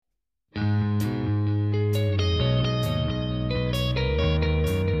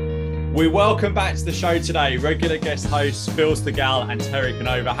We welcome back to the show today regular guest hosts Phil Stegall and Terry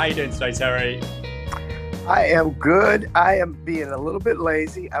Canova. How you doing today, Terry? I am good. I am being a little bit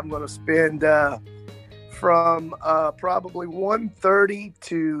lazy. I'm going to spend from probably 1:30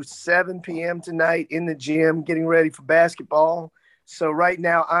 to 7 p.m. tonight in the gym getting ready for basketball. So right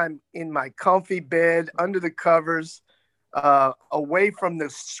now I'm in my comfy bed under the covers, away from the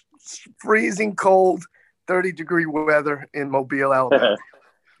freezing cold 30-degree weather in Mobile, Alabama.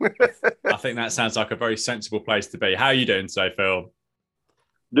 I think that sounds like a very sensible place to be. How are you doing today, Phil?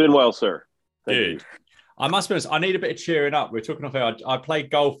 Doing well, sir. Thank you. I must be honest, I need a bit of cheering up. We're talking off air. I played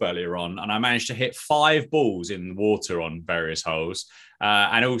golf earlier on and I managed to hit 5 balls in water on various holes,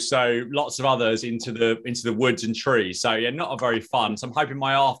 and also lots of others into the woods and trees. So yeah, not a very fun. So I'm hoping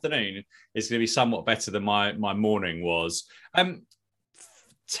my afternoon is going to be somewhat better than my morning was.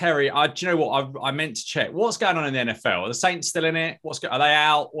 Terry, do you know what? I meant to check. What's going on in the NFL? Are the Saints still in it? Are they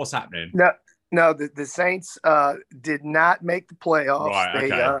out? What's happening? No, the Saints did not make the playoffs. Right,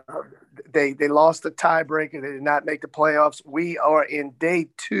 okay. They lost the tiebreaker. They did not make the playoffs. We are in day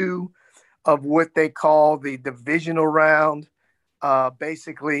 2 of what they call the divisional round.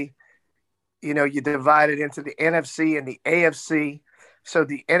 Basically, you divide it into the NFC and the AFC. So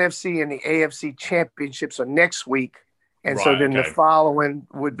the NFC and the AFC championships are next week. And so then the following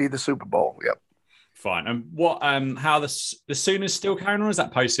would be the Super Bowl. Yep. Fine. And what? How the Sooners still carrying on? Is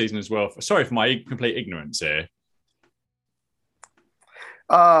that postseason as well? Sorry for my complete ignorance here.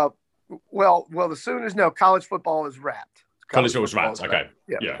 Well, the Sooners. No, college football is wrapped. College football is wrapped. Okay.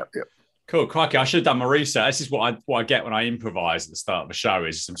 Yeah. Cool. Crikey, I should have done my research. This is what I get when I improvise at the start of the show.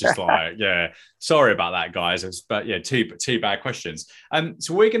 Is I'm just like, yeah, sorry about that, guys. But yeah, two bad questions.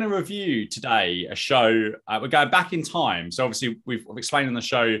 So we're going to review today a show. We're going back in time. So obviously we've explained on the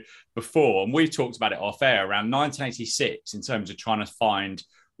show before, and we've talked about it off air around 1986 in terms of trying to find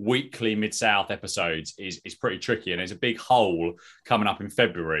weekly Mid-South episodes is pretty tricky, and there's a big hole coming up in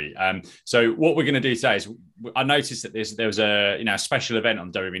February. So what we're going to do today is, I noticed that there was a special event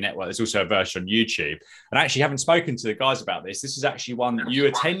on WWE Network. There's also a version on YouTube, and I actually haven't spoken to the guys about this. This is actually one that you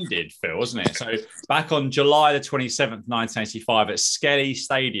attended, Phil, wasn't it? So back on July the 27th, 1985 at Skelly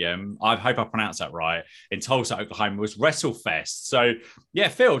Stadium, I hope I pronounced that right, in Tulsa, Oklahoma, was WrestleFest. So yeah,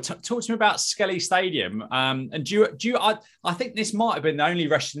 Phil, talk to me about Skelly Stadium. And do you I think this might have been the only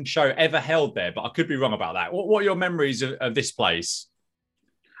wrestling show ever held there, but I could be wrong about that. What are your memories of this place?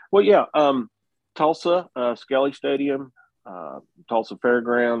 Well, yeah, Tulsa, Skelly Stadium, Tulsa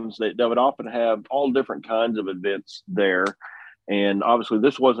Fairgrounds, they would often have all different kinds of events there. And obviously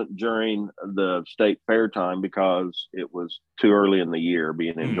this wasn't during the state fair time because it was too early in the year,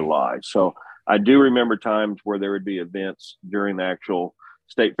 being in July. So I do remember times where there would be events during the actual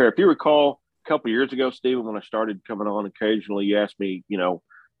state fair. If you recall, a couple of years ago, Stephen, when I started coming on occasionally, you asked me,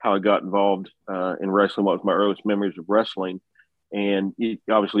 how I got involved in wrestling, what was my earliest memories of wrestling. And you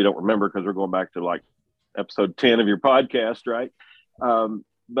obviously don't remember because we're going back to like episode 10 of your podcast, right?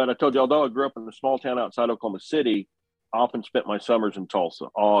 But I told you, although I grew up in a small town outside Oklahoma City, I often spent my summers in Tulsa.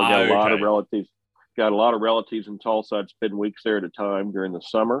 Got a lot of relatives in Tulsa. I'd spend weeks there at a time during the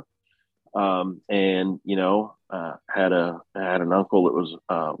summer. And had an uncle that was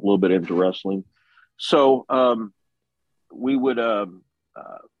a little bit into wrestling. So we would,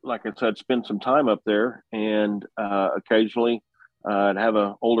 like I said, spend some time up there, and occasionally I'd have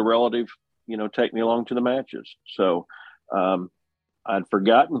an older relative, take me along to the matches. So I'd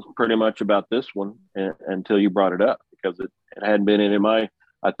forgotten pretty much about this one until you brought it up, because it hadn't been in my.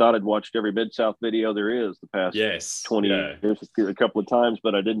 I thought I'd watched every Mid-South video there is the past 20 years, a couple of times,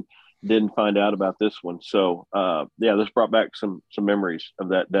 but I didn't find out about this one. So this brought back some memories of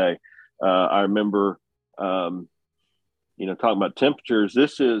that day. I remember, talking about temperatures.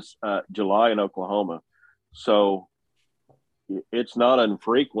 This is July in Oklahoma, so it's not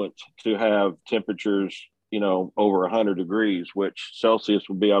infrequent to have temperatures, over 100 degrees, which Celsius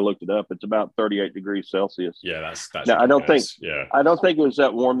would be. I looked it up. It's about 38 degrees Celsius. Yeah, that's. Now, I don't think it was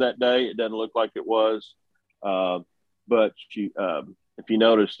that warm that day. It doesn't look like it was. But if you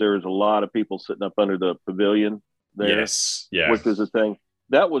notice, there was a lot of people sitting up under the pavilion there. Yes, yeah. Which is a thing.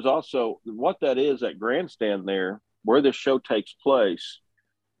 That was also what that is, that grandstand there where this show takes place.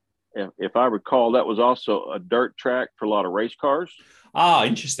 If I recall, that was also a dirt track for a lot of race cars. Ah,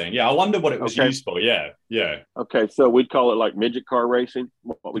 interesting. Yeah, I wonder what it was used for. Yeah. Okay, so we'd call it like midget car racing.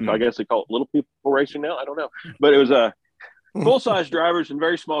 I guess they call it little people racing now. I don't know. But it was a full-size drivers and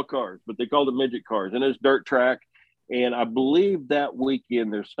very small cars, but they called it midget cars. And it's dirt track. And I believe that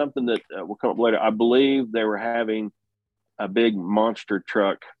weekend, there's something that will come up later. I believe they were having a big monster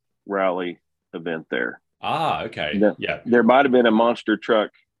truck rally event there. Ah, okay. Yeah. There might have been a monster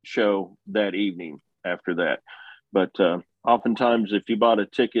truck show that evening after that. But oftentimes, if you bought a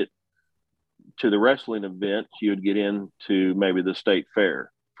ticket to the wrestling event, you'd get into maybe the state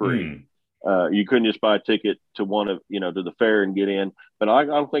fair free. You couldn't just buy a ticket to to the fair and get in. But I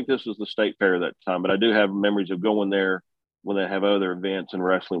don't think this was the state fair that time. But I do have memories of going there when they have other events and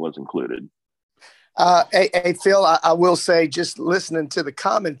wrestling was included. Hey, Phil, I will say, just listening to the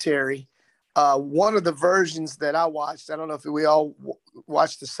commentary, one of the versions that I watched, I don't know if we all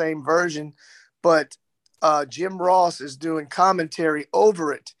watched the same version, but Jim Ross is doing commentary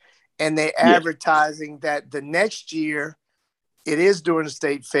over it, and they're advertising that the next year it is during the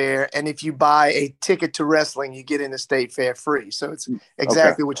state fair, and if you buy a ticket to wrestling, you get in the state fair free. So it's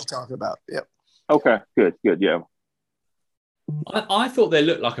exactly what you're talking about. Yep. Okay, good, yeah. I thought they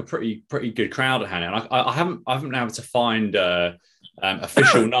looked like a pretty good crowd at Hannah. I haven't been able to find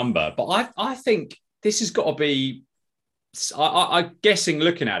official number, but I think this has got to be. I'm guessing,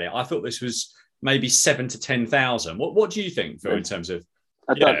 looking at it, I thought this was maybe 7,000 to 10,000. What do you think, Phil, in terms of?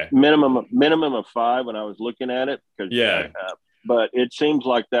 I thought minimum of 5 when I was looking at it. But it seems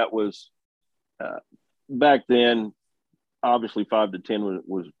like that was back then. Obviously, 5 to 10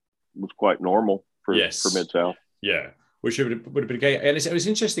 was quite normal for Mid-South. Yeah. Which would have been great. And it was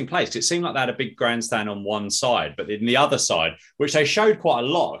an interesting place because it seemed like they had a big grandstand on one side, but in the other side, which they showed quite a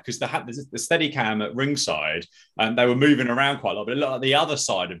lot because they had the Steadicam at ringside and they were moving around quite a lot. But it looked like the other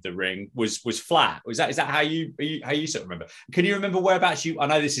side of the ring was flat. Is that how you sort of remember? Can you remember whereabouts you? I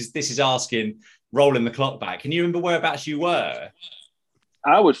know this is asking, rolling the clock back. Can you remember whereabouts you were?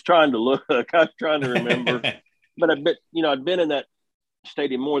 I was trying to look. I was trying to remember, but I'd been in that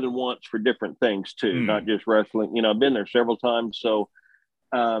stadium more than once for different things too, not just wrestling. I've been there several times. So,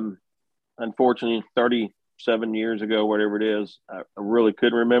 unfortunately, 37 years ago, whatever it is, I really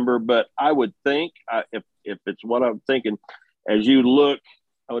couldn't remember. But I would think, if it's what I'm thinking, as you look,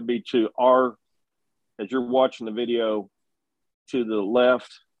 I would be as you're watching the video, to the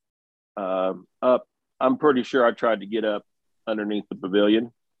left, up. I'm pretty sure I tried to get up underneath the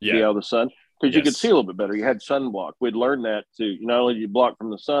pavilion, see out the sun. Because you could see a little bit better. You had sunblock. We'd learned that too. Not only do you block from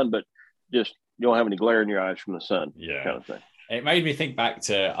the sun, but just you don't have any glare in your eyes from the sun. Kind of thing. It made me think back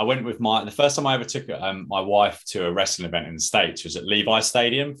to, I went with the first time I ever took my wife to a wrestling event in the States was at Levi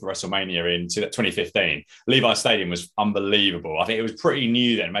Stadium for WrestleMania in 2015. Levi Stadium was unbelievable. I think it was pretty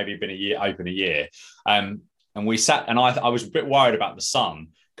new then, maybe been open a year. And we sat, and I was a bit worried about the sun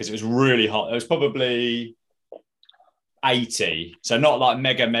because it was really hot. It was probably 80, so not like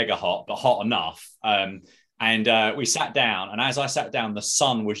mega hot, but hot enough. And we sat down, and as I sat down, the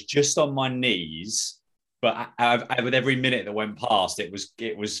sun was just on my knees. But with every minute that went past, I was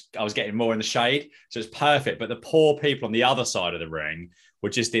getting more in the shade, so it's perfect. But the poor people on the other side of the ring were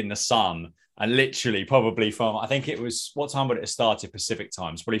just in the sun, and literally probably from, I think it was, what time would it have started Pacific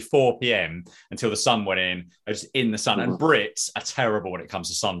time? It's probably 4 p.m. until the sun went in. I was in the sun. And Brits are terrible when it comes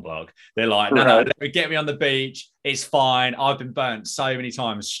to sunblock. They're like, no, get me on the beach. It's fine. I've been burnt so many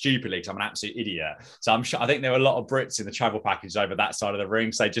times stupidly because I'm an absolute idiot. So I'm sure, I think there were a lot of Brits in the travel package over that side of the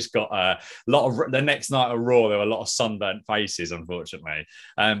ring. So they just got a lot of, the next night of Raw, there were a lot of sunburnt faces, unfortunately.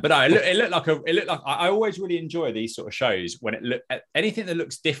 But no, it looked like, I always really enjoy these sort of shows when anything that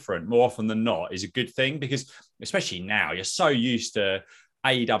looks different more often than not is a good thing, because especially now you're so used to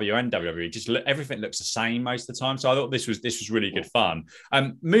AEW and WWE, just everything looks the same most of the time. So I thought this was really good fun.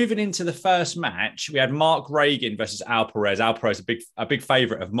 Moving into the first match, we had Mark Reagan versus Al Perez. Al Perez, a big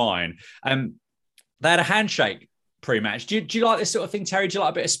favorite of mine. They had a handshake pre-match. Do you like this sort of thing, Terry? Do you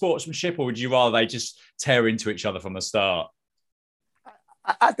like a bit of sportsmanship, or would you rather they just tear into each other from the start?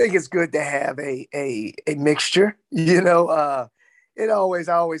 I think it's good to have a mixture. I always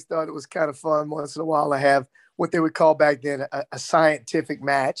thought it was kind of fun once in a while to have what they would call back then a scientific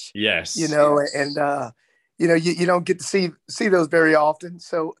match. Yes. You don't get to see those very often.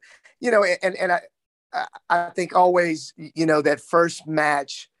 So, and I think always, that first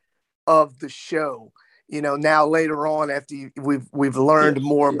match of the show, now later on after we've learned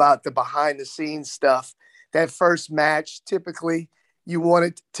more about the behind the scenes stuff, that first match, typically you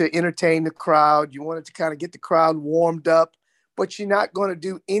wanted to entertain the crowd. You wanted to kind of get the crowd warmed up, but you're not going to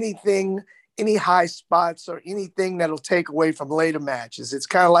do any high spots or anything that'll take away from later matches. It's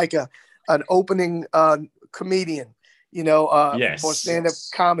kind of like an opening comedian, for stand-up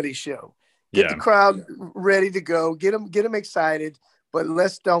comedy show. Get the crowd ready to go, get them excited, but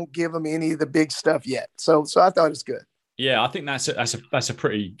let's don't give them any of the big stuff yet. So I thought it's good. Yeah, I think that's a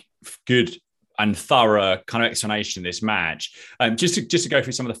pretty good and thorough kind of explanation of this match. Just to go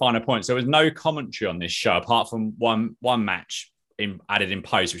through some of the finer points, there was no commentary on this show apart from one match added in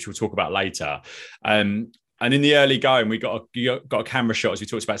post, which we'll talk about later. And in the early going, we got a camera shot, as we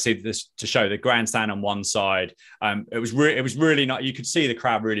talked about, see this to show the grandstand on one side. It was really not. You could see the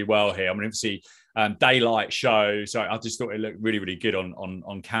crowd really well here. I mean, obviously, daylight show, so I just thought it looked really, really good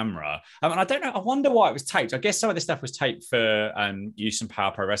on camera. And I don't know. I wonder why it was taped. I guess some of this stuff was taped for use in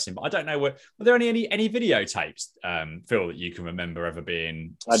Power Pro Wrestling, but I don't know. Were there any videotapes, Phil, that you can remember ever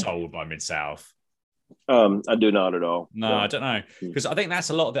being sold by Mid-South? I do not at all. No, I don't know, because I think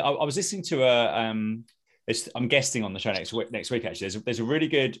that's a lot of it. I was listening to I'm guesting on the show next week. Actually, there's a really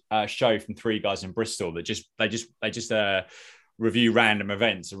good show from three guys in Bristol that they just review random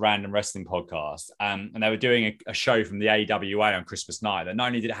events, a random wrestling podcast, and they were doing a show from the AWA on Christmas night that not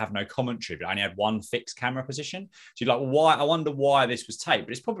only did it have no commentary, but only had one fixed camera position. So you're like, why? I wonder why this was taped,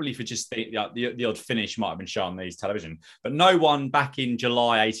 but it's probably for just the odd finish might have been shown on these television. But no one back in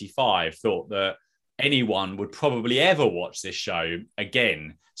July '85 thought that anyone would probably ever watch this show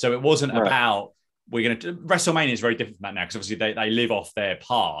again. So it wasn't about, WrestleMania is very different from that now, because obviously they live off their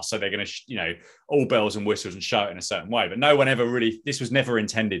past, so they're going to all bells and whistles and show it in a certain way. But no one ever really, this was never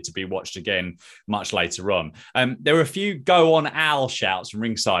intended to be watched again much later on. There were a few go on Al shouts from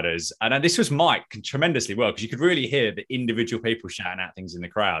ringsiders, and this was mic'd tremendously well, because you could really hear the individual people shouting out things in the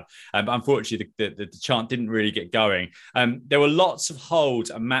crowd. But unfortunately, the chant didn't really get going. There were lots of holds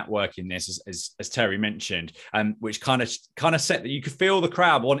and mat work in this, as Terry mentioned, which kind of set that you could feel the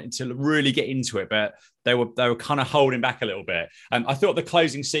crowd wanting to really get into it, but they were kind of holding back a little bit. I thought the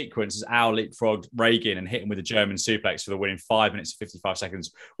closing sequence, as Al leapfrogged Reagan and hit him with a German suplex for the win in 5 minutes and 55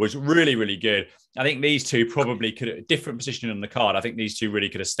 seconds, was really, really good. I think these two probably could have different positioning on the card. I think these two really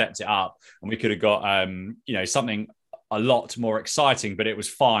could have stepped it up, and we could have got something a lot more exciting. But it was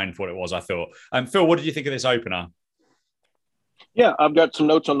fine for what it was, I thought. Phil, what did you think of this opener? Yeah, I've got some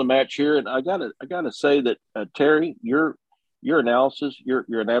notes on the match here, and I gotta say that Terry, your analysis, you're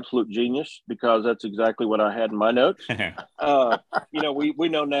an absolute genius, because that's exactly what I had in my notes. We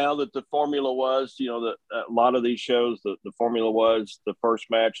know now that the formula was, that a lot of these shows, the formula was the first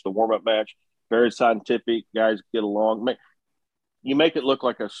match, the warm-up match, very scientific, guys get along. You make it look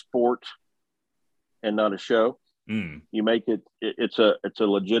like a sport and not a show. You make it's a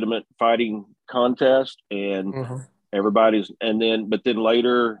legitimate fighting contest, and but then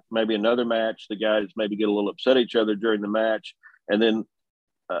later, maybe another match, the guys maybe get a little upset at each other during the match, and then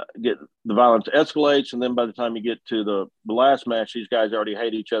the violence escalates. And then by the time you get to the last match, these guys already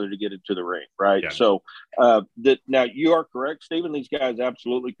hate each other to get into the ring. Right. Yeah. So now you are correct, Stephen. These guys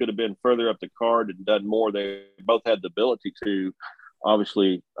absolutely could have been further up the card and done more. They both had the ability to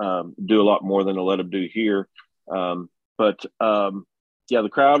obviously do a lot more than they let them do here. The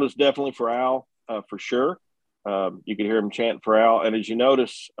crowd was definitely for Al, for sure. You could hear him chant for Al. And as you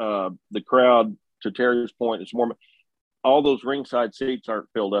notice, the crowd, to Terry's point, is more. All those ringside seats aren't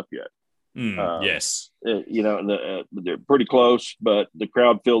filled up yet. Yes. They're pretty close, but the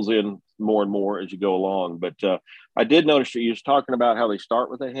crowd fills in more and more as you go along. But I did notice that you was talking about how they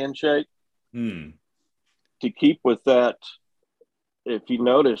start with a handshake. To keep with that, if you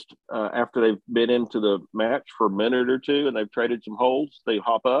noticed, after they've been into the match for a minute or two and they've traded some holds, they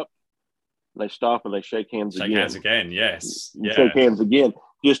hop up. They stop and they shake hands again. Shake hands again, yes. Yeah. Shake hands again,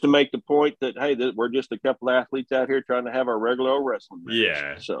 just to make the point that, hey, we're just a couple of athletes out here trying to have our regular old wrestling match.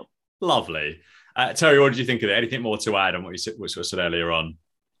 Yeah. So lovely. Terry, what did you think of it? Anything more to add on what you said earlier on?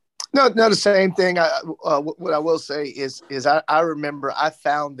 No, the same thing. What I will say is I remember I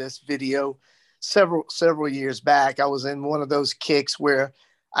found this video several years back. I was in one of those kicks where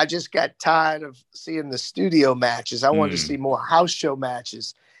I just got tired of seeing the studio matches. I wanted to see more house show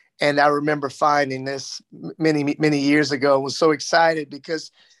matches. And I remember finding this many years ago and was so excited because,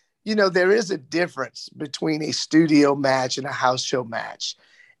 there is a difference between a studio match and a house show match.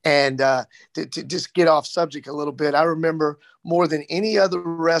 And to just get off subject a little bit, I remember more than any other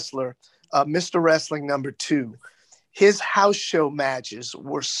wrestler, Mr. Wrestling #2, his house show matches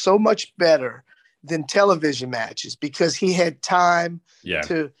were so much better than television matches because he had time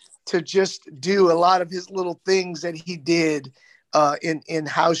to just do a lot of his little things that he did in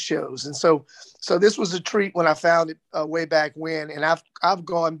house shows. And so this was a treat when I found it way back when, and I've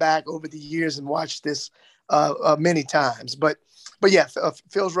gone back over the years and watched this many times, but yeah,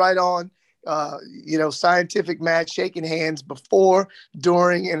 Phil's right on. Scientific match, shaking hands before,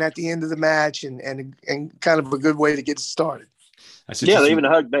 during, and at the end of the match, and kind of a good way to get started. They even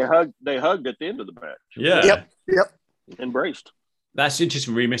hugged. They hugged at the end of the match. Yeah. Yep. Embraced. That's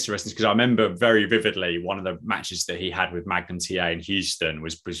interesting, really, Mr. Wrestling, because I remember very vividly one of the matches that he had with Magnum TA in Houston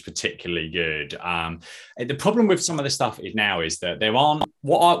was particularly good. The problem with some of the stuff now is that there aren't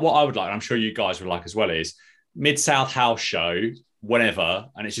what I would like, and I'm sure you guys would like as well, is Mid-South house show whatever,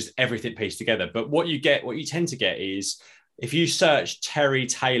 and it's just everything pieced together. But what you tend to get is if you search Terry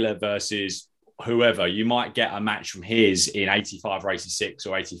Taylor versus whoever, you might get a match from his in 85 or 86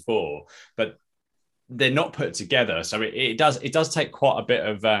 or 84, but they're not put together. So it does take quite a bit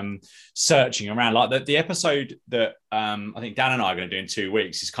of searching around. Like the episode that I think Dan and I are going to do in 2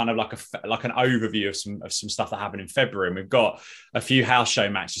 weeks is kind of like an overview of some stuff that happened in February. And we've got a few house show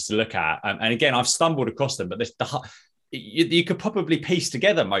matches to look at. And again, I've stumbled across them, but you could probably piece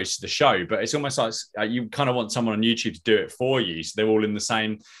together most of the show, but it's almost like you kind of want someone on YouTube to do it for you, so they're all in the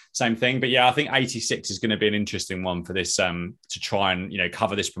same thing. But yeah, I think 86 is going to be an interesting one for this to try and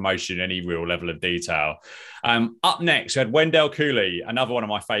cover this promotion in any real level of detail. Up next, we had Wendell Cooley, another one of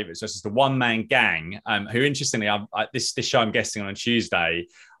my favorites. This is the One Man Gang, who interestingly, this show I'm guesting on Tuesday.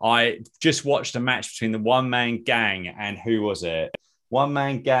 I just watched a match between the One Man Gang and who was it? One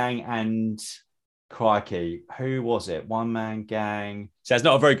Man Gang and crikey, who was it? One Man Gang. So it's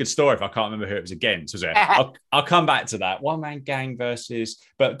not a very good story if I can't remember who it was against, was it? I'll come back to that. One Man Gang versus,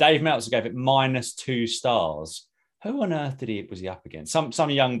 but Dave Meltzer gave it -2 stars. Who on earth was he up against? Some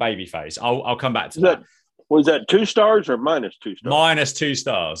young baby face. I'll come back to that. Was that 2 stars or -2 stars? -2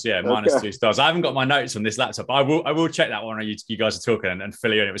 stars. Yeah, -2 stars. I haven't got my notes on this laptop. I will check that one. You guys are talking and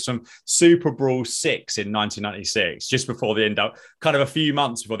fill you in. It was from Super Brawl 6 in 1996, just before the kind of a few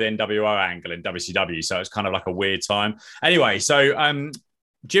months before the NWO angle in WCW. So it's kind of like a weird time. Anyway, so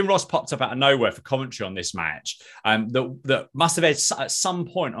Jim Ross popped up out of nowhere for commentary on this match that must have aired at some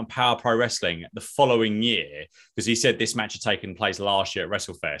point on Power Pro Wrestling the following year, because he said this match had taken place last year at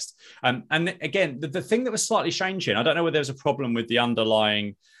WrestleFest. And again, the thing that was slightly strange here, and I don't know whether there was a problem with the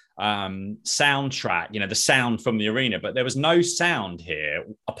underlying soundtrack, the sound from the arena, but there was no sound here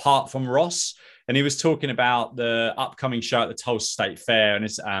apart from Ross. And he was talking about the upcoming show at the Tulsa State Fair, and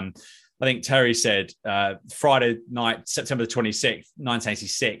it's I think Terry said Friday night, September the 26th,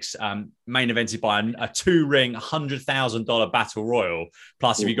 1986, main evented by a 2-ring, $100,000 battle royal.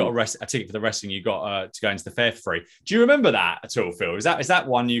 Plus, if you got a ticket for the wrestling, you got to go into the fair for free. Do you remember that at all, Phil? Is that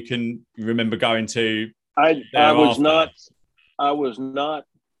one you can remember going to? I was not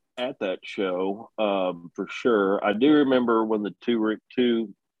at that show for sure. I do remember when the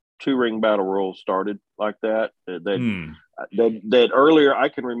two-ring battle royal started like that. That earlier, I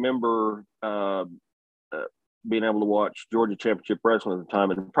can remember being able to watch Georgia Championship Wrestling at the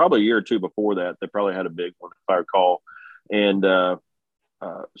time, and probably a year or two before that, they probably had a big one, if I recall. And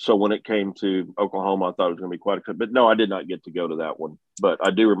so when it came to Oklahoma, I thought it was going to be quite a, but no, I did not get to go to that one. But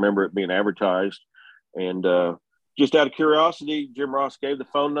I do remember it being advertised. And just out of curiosity, Jim Ross gave the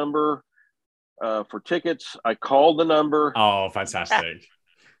phone number for tickets. I called the number. Oh, fantastic.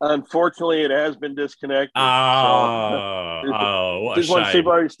 Unfortunately, it has been disconnected. What a just shame. want to see if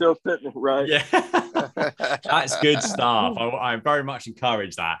you're still fitting, right? Yeah, that's good stuff. I very much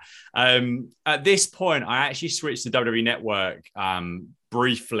encourage that. At this point, I actually switched to WWE Network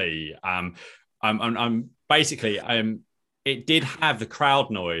briefly. I'm basically it did have the crowd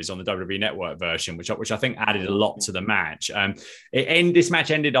noise on the WWE Network version, which I think added a lot to the match. This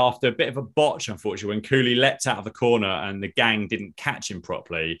match ended after a bit of a botch, unfortunately, when Cooley leapt out of the corner and the gang didn't catch him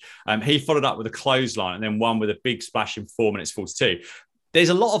properly. He followed up with a clothesline and then won with a big splash in 4 minutes 42. There's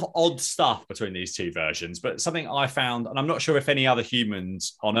a lot of odd stuff between these two versions, but something I found, and I'm not sure if any other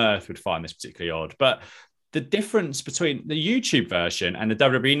humans on Earth would find this particularly odd, but the difference between the YouTube version and the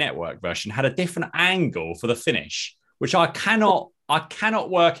WWE Network version had a different angle for the finish, which I cannot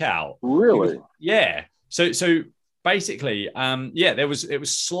work out. Really? Yeah. So basically, it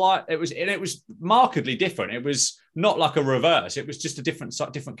was markedly different. It was not like a reverse. It was just a different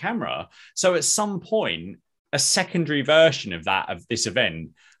camera. So at some point, a secondary version of this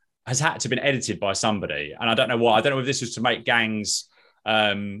event has had to have been edited by somebody. And I don't know why. I don't know if this was to make Gang's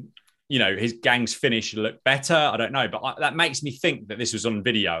his Gang's finish look better. I don't know, but that makes me think that this was on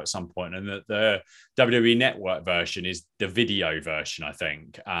video at some point, and that the WWE Network version is the video version, I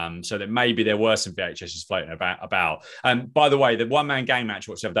think. So that maybe there were some VHSs floating about. By the way, the One Man Gang match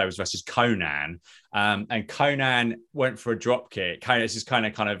what's the other day was versus Conan. And Conan went for a drop kick. This is kind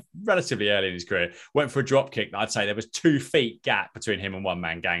of relatively early in his career. Went for a drop kick that I'd say there was 2 feet gap between him and One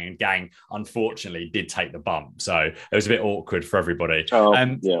Man Gang, and Gang unfortunately did take the bump. So it was a bit awkward for everybody.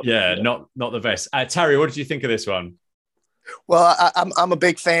 Not the best. Terry, what did you think of this one? Well, I'm a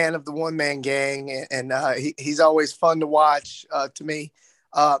big fan of the One Man Gang, and he's always fun to watch to me.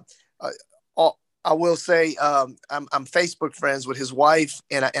 I will say I'm Facebook friends with his wife,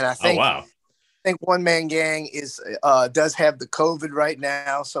 and I think. Oh, wow. I think One Man Gang does have the COVID right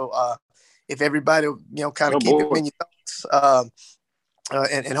now, so if everybody kind of keep it in your thoughts,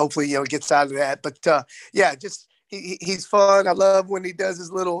 and hopefully gets out of that. But just he's fun. I love when he does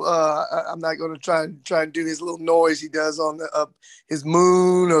his little. I'm not going to try and do his little noise he does on the his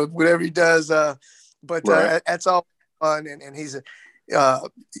moon or whatever he does. But right. That's all fun, and he's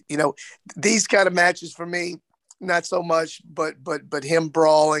these kind of matches for me, not so much. But him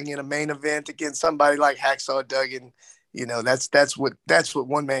brawling in a main event against somebody like Hacksaw Duggan, that's what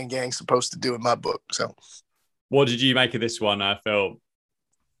one man gang's supposed to do in my book. So, what did you make of this one, Phil?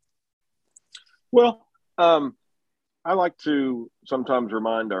 Well, I like to sometimes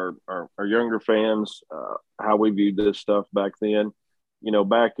remind our younger fans how we viewed this stuff back then.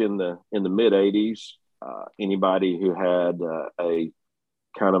 Back in the mid '80s, anybody who had a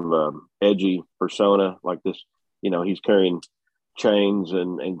kind of edgy persona like this, he's carrying chains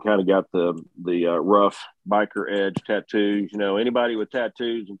and kind of got the rough biker edge tattoos. Anybody with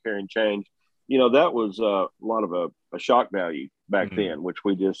tattoos and carrying chains, that was a lot of a shock value back then, which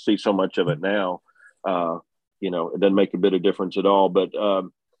we just see so much of it now. It doesn't make a bit of difference at all. But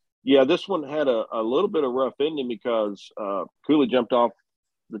this one had a little bit of rough ending because Cooley jumped off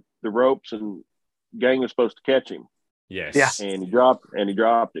the ropes and Gang was supposed to catch him. Yes. Yeah. And he dropped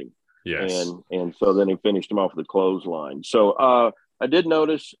him. Yes. And so then he finished him off with a clothesline. So I did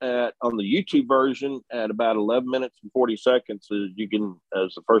notice on the YouTube version at about 11 minutes and 40 seconds, as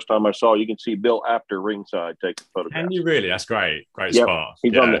the first time I saw, you can see Bill Apter ringside taking photographs. Can you really? That's great. Great spot.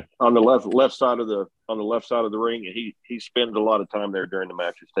 He's on the left side of the ring, and he spends a lot of time there during the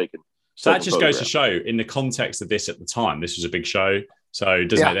matches taking. So that just goes to show, in the context of this at the time, this was a big show. So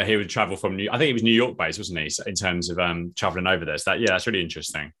doesn't it that he would travel from I think he was New York based, wasn't he? In terms of traveling over there. So that's really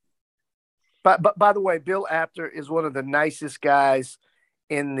interesting. But by the way, Bill Apter is one of the nicest guys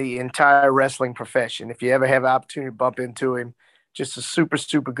in the entire wrestling profession. If you ever have an opportunity to bump into him, just a super,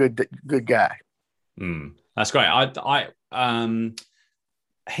 super good guy. That's great.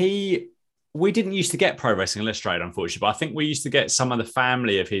 We didn't used to get Pro Wrestling Illustrated, unfortunately, but I think we used to get some of the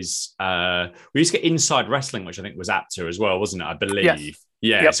family of his. We used to get Inside Wrestling, which I think was Apter as well, wasn't it? I believe. Yes.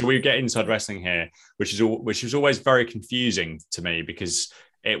 Yeah. Yep. So we get Inside Wrestling here, which was always very confusing to me because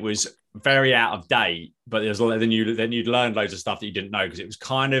it was very out of date, but then you'd learn loads of stuff that you didn't know because it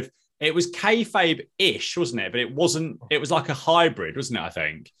was kayfabe-ish, wasn't it? But it wasn't. It was like a hybrid, wasn't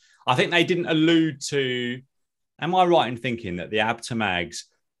it? I think they didn't allude to. Am I right in thinking that the Apter mags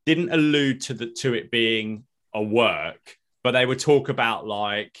didn't allude to it being a work, but they would talk about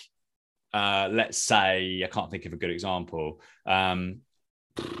like, let's say, I can't think of a good example.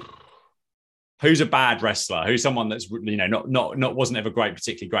 Who's a bad wrestler? Who's someone that's not wasn't ever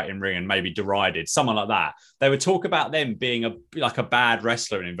particularly great in ring and maybe derided, someone like that. They would talk about them being a bad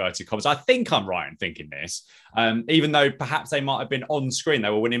wrestler in inverted commas. I think I'm right in thinking this, even though perhaps they might have been on screen,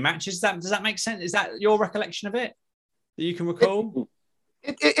 they were winning matches. Does that make sense? Is that your recollection of it that you can recall?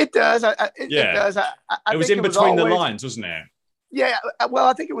 It does. It does. It was in between the lines, wasn't it? Yeah. Well,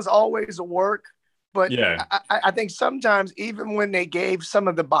 I think it was always a work. But I think sometimes even when they gave some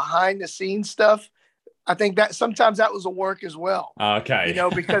of the behind the scenes stuff, I think that sometimes that was a work as well. Okay.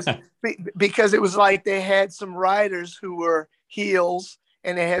 Because it was like they had some writers who were heels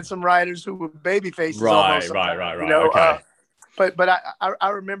and they had some writers who were baby faces. Right. Okay. But I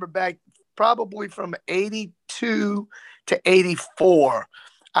remember back probably from 82 to 84,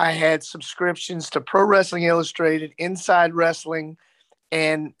 I had subscriptions to Pro Wrestling Illustrated, Inside Wrestling,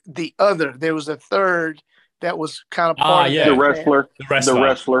 and there was a third that was kind of part of the wrestler. The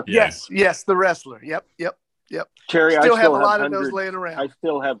wrestler. Yeah. Yes, the wrestler. Yep. Terry, I still have a lot of those laying around.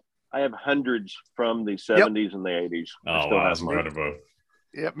 I have hundreds from the 70s and the 80s. Oh, wow, that's incredible.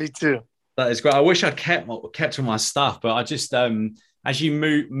 Yeah, me too. That is great. I wish I'd kept all my stuff, but I just as you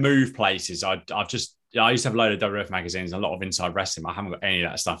move places, I used to have a load of WWF magazines and a lot of Inside Wrestling. I haven't got any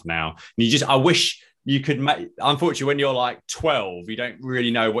of that stuff now. And I wish you could make. Unfortunately, when you're like 12, you don't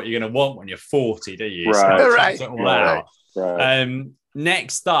really know what you're going to want when you're 40, do you? Right. Right.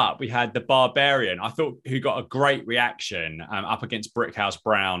 Next up, we had the Barbarian. I thought who got a great reaction up against Brickhouse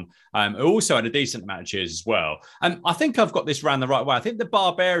Brown, who also had a decent amount of cheers as well. And I think I've got this round the right way. I think the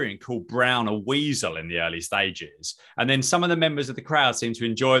Barbarian called Brown a weasel in the early stages, and then some of the members of the crowd seemed to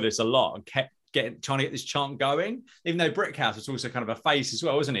enjoy this a lot and kept trying to get this chant going, even though Brickhouse was also kind of a face as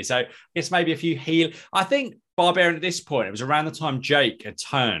well, wasn't he? So I guess maybe a few heel. I think Barbarian at this point, it was around the time Jake had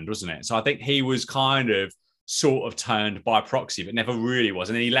turned, wasn't it? So I think he was kind of sort of turned by proxy, but never really was.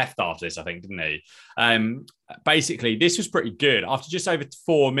 And then he left after this, I think, didn't he? basically, this was pretty good. After just over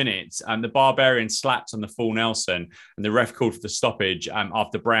 4 minutes, the Barbarian slapped on the full Nelson, and the ref called for the stoppage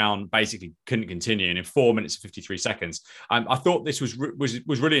after Brown basically couldn't continue. And in 4 minutes and 53 seconds, I thought this was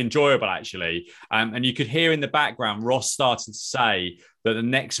really enjoyable, actually. And you could hear in the background Ross started to say that the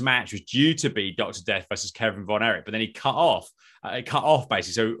next match was due to be Dr. Death versus Kevin Von Erich, but then he cut off. It cut off,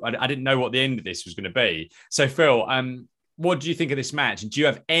 basically. So I didn't know what the end of this was going to be. So, Phil, what do you think of this match? And do you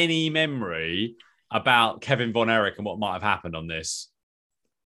have any memory about Kevin Von Erich and what might have happened on this?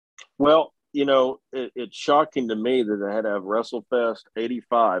 Well, it's shocking to me that they had to have WrestleFest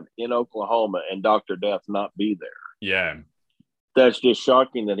 85 in Oklahoma and Dr. Death not be there. Yeah. That's just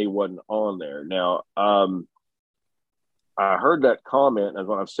shocking that he wasn't on there. Now, I heard that comment,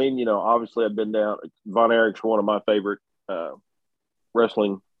 and I've seen, obviously I've been down. Von Erich's one of my favorite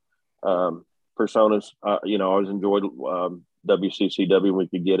wrestling personas. I always enjoyed WCCW when we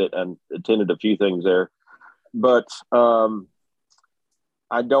could get it, and attended a few things there. But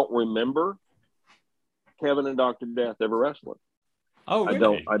I don't remember Kevin and Dr. Death ever wrestling. Oh,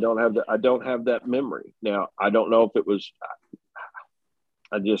 really? I don't have that memory. Now, I don't know if it was.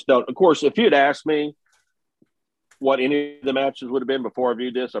 I just don't. Of course, if you'd asked me what any of the matches would have been before I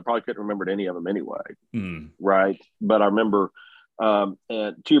viewed this, I probably couldn't remember any of them anyway. Right. But I remember, and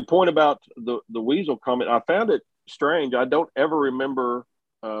to your point about the Weasel comment, I found it strange. I don't ever remember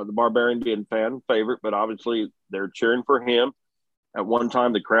the Barbarian being fan favorite, but obviously they're cheering for him. At one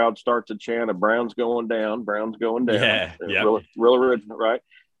time, the crowd starts a chant of Brown's going down, Brown's going down. Yeah. Real original, right?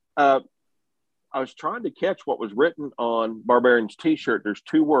 I was trying to catch what was written on Barbarian's t-shirt. There's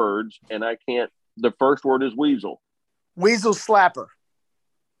 2 words, and I can't. The first word is Weasel. Weasel Slapper.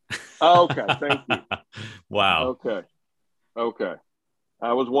 Oh, okay, thank you. Wow. Okay.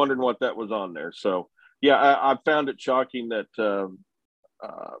 I was wondering what that was on there. So, yeah, I found it shocking that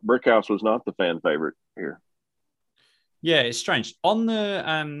Brickhouse was not the fan favorite here. Yeah, it's strange. On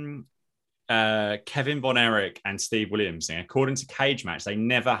the Kevin Von Erich and Steve Williams thing, according to Cage Match, they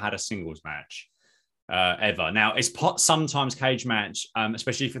never had a singles match. Ever. Now, it's sometimes cage match,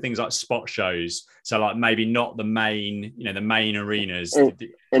 especially for things like spot shows. So, like maybe not the main, the main arenas.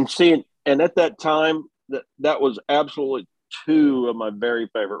 And at that time, that was absolutely 2 of my very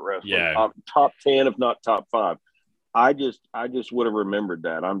favorite wrestlers. Yeah. Top 10, if not top 5. I just would have remembered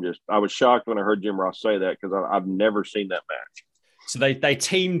that. I was shocked when I heard Jim Ross say that because I've never seen that match. So they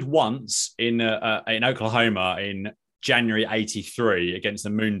teamed once in Oklahoma in January '83 against the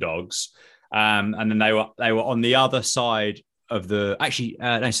Moondogs. And then they were on the other side of the. Actually,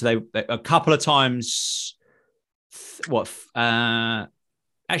 no. So they a couple of times.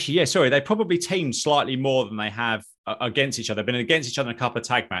 Actually, yeah. Sorry, they probably teamed slightly more than they have against each other. They've been against each other in a couple of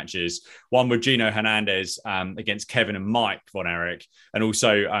tag matches. One with Gino Hernandez against Kevin and Mike Von Erich, and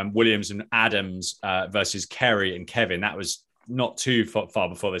also Williams and Adams versus Kerry and Kevin. That was not too far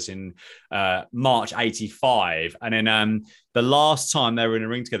before this in March '85, and then the last time they were in a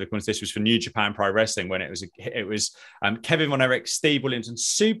ring together, of course, this was for New Japan Pro Wrestling when it was Kevin Von Erich, Steve Williams, and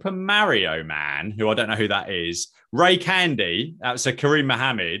Super Mario Man, who I don't know who that is, Ray Candy, so Kareem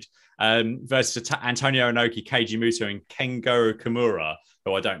Mohammed versus Antonio Inoki, Keiji Muto, and Kengoro Kimura,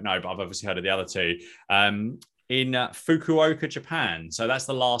 who I don't know, but I've obviously heard of the other 2. In Fukuoka, Japan. So that's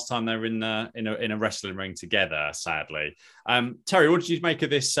the last time they were in a wrestling ring together, sadly. Terry, what did you make of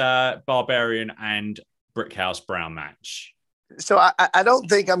this Barbarian and Brickhouse Brown match? So I don't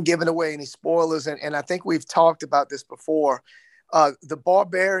think I'm giving away any spoilers, and I think we've talked about this before. The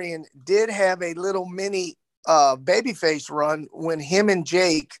Barbarian did have a little mini babyface run when him and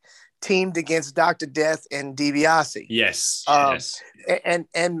Jake teamed against Dr. Death and DiBiase. Yes. Yes.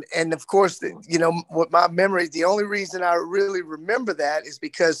 And of course, with my memory, the only reason I really remember that is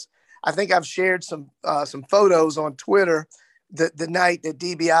because I think I've shared some photos on Twitter the night that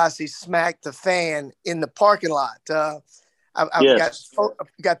DiBiase smacked the fan in the parking lot. I've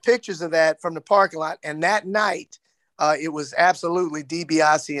got pictures of that from the parking lot. And that night, it was absolutely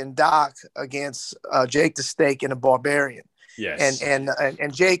DiBiase and Doc against Jake the Snake and a Barbarian. Yes. And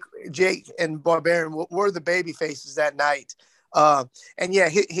Jake and Barbarian were the baby faces that night. And yeah,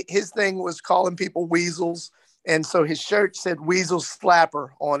 his thing was calling people weasels. And so his shirt said Weasel Slapper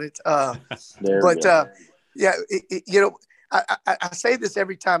on it. I say this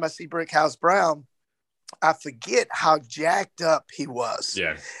every time I see Brickhouse Brown. I forget how jacked up he was.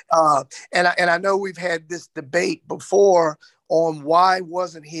 Yeah. And I know we've had this debate before on why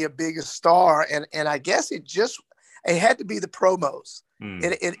wasn't he a bigger star. And I guess it had to be the promos.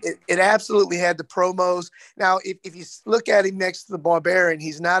 It absolutely had the promos. Now, if you look at him next to the Barbarian,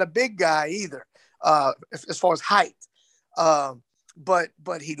 he's not a big guy either, as far as height.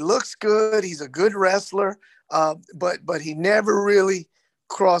 But he looks good. He's a good wrestler. but he never really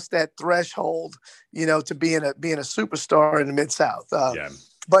crossed that threshold, to being a superstar in the Mid-South.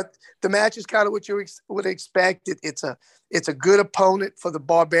 But the match is kind of what you would expect. It's a good opponent for the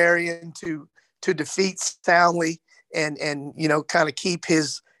Barbarian to defeat soundly and kind of keep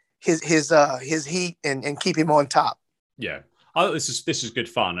his heat and keep him on top. Yeah. Oh, this is good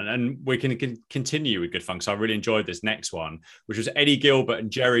fun, and we can continue with good fun because I really enjoyed this next one, which was Eddie Gilbert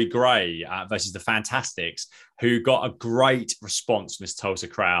and Jerry Gray versus the Fantastics, who got a great response from this Tulsa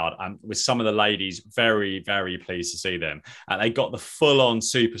crowd, and with some of the ladies very, very pleased to see them. They got the full-on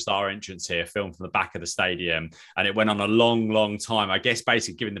superstar entrance here, filmed from the back of the stadium, and it went on a long, long time. I guess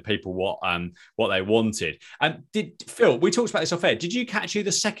basically giving the people what they wanted. And Phil, we talked about this off air. Did you catch who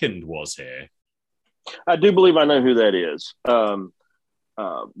the second was here? I do believe I know who that is,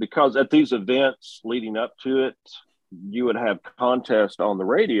 because at these events leading up to it, you would have contests on the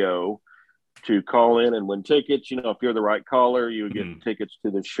radio to call in and win tickets. If you're the right caller, you would get tickets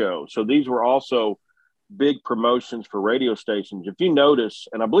to the show. So these were also big promotions for radio stations. If you notice,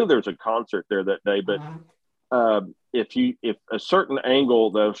 and I believe there was a concert there that day, but if a certain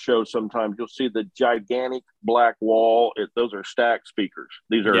angle they'll show, sometimes you'll see the gigantic black wall. Those are stacked speakers.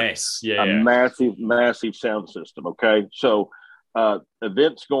 These are massive sound system. Okay. So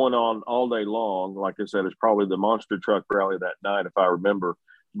events going on all day long. Like I said, it's probably the monster truck rally that night, if I remember,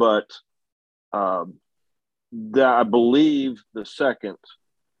 but I believe the second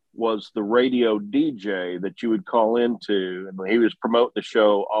was the radio DJ that you would call into, and he was promoting the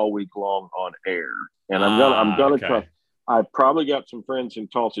show all week long on air. And I'm gonna try. I've probably got some friends in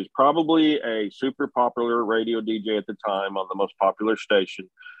Tulsa. He's probably a super popular radio DJ at the time on the most popular station.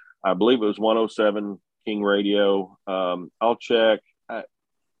 I believe it was 107 King Radio. I'll check.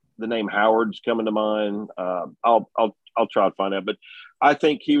 The name Howard's coming to mind. I'll try to find out. But I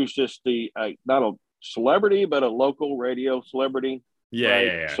think he was just not a celebrity, but a local radio celebrity.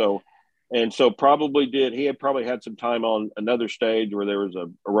 Yeah. So probably he had probably had some time on another stage where there was a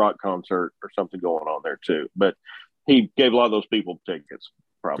rock concert or something going on there too. But he gave a lot of those people tickets,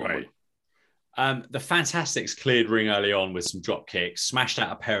 probably. Right. The Fantastics cleared ring early on with some drop kicks, smashed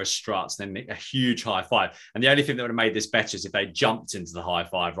out a pair of struts, then a huge high five. And the only thing that would have made this better is if they jumped into the high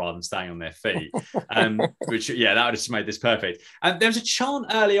five rather than staying on their feet, that would have just made this perfect. And there was a chant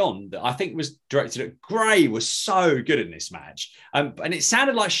early on that I think was directed at Gray, was so good in this match. And it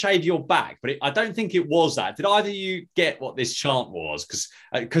sounded like Shave Your Back, but I don't think it was that. Did either of you get what this chant was?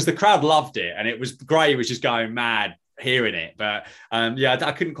 Because the crowd loved it, and it was Gray was just going mad hearing it, but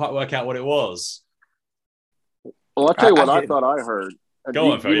I couldn't quite work out what it was. Well, I'll tell you what I thought I heard.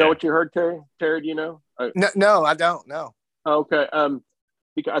 Go on, Phil. You know what you heard, Terry? Terry, do you know? No, I don't know. Okay.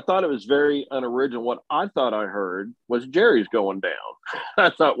 Because I thought it was very unoriginal. What I thought I heard was Jerry's going down.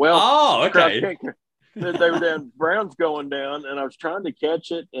 I thought, okay. They were down, Brown's going down, and I was trying to catch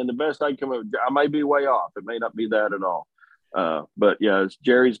it, and the best I can come up, I may be way off. It may not be that at all. But yeah, as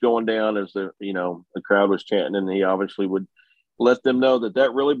Jerry's going down, as the crowd was chanting, and he obviously would let them know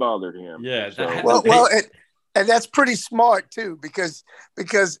that really bothered him. Yeah. So, and that's pretty smart too, because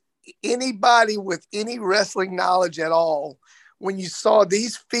anybody with any wrestling knowledge at all, when you saw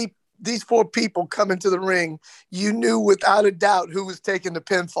these four people come into the ring, you knew without a doubt who was taking the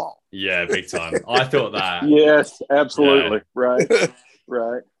pinfall. Yeah, big time. I thought that. Yes, absolutely. Yeah.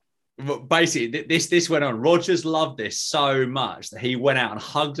 Right. Basically, this went on. Rogers loved this so much that he went out and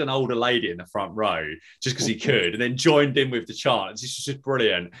hugged an older lady in the front row just because he could, and then joined in with the chants. This was just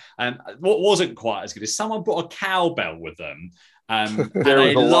brilliant. And what wasn't quite as good is someone brought a cowbell with them. And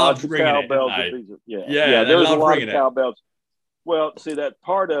they loved ringing it, didn't they? Yeah, there was a lot of cowbells. Well, see, that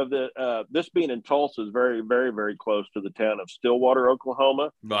part of this being in Tulsa is very, very, very close to the town of Stillwater,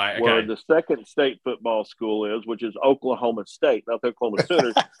 Oklahoma, right? Okay. Where the second state football school is, which is Oklahoma State, not the Oklahoma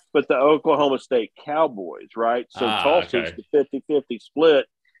Sooners, but the Oklahoma State Cowboys, right? So Tulsa's the 50-50 split.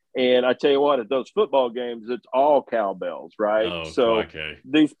 And I tell you what, at those football games, it's all cowbells, right?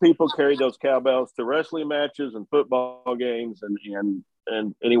 These people carry those cowbells to wrestling matches and football games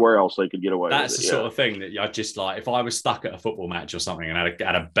and anywhere else they could get away That's with the sort of thing that I just like. If I was stuck at a football match or something and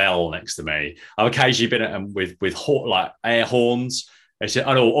had a bell next to me, I've occasionally been at them with like air horns. Or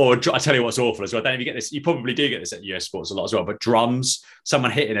I tell you what's awful as well. I don't know if you get this. You probably do get this at US Sports a lot as well. But drums, someone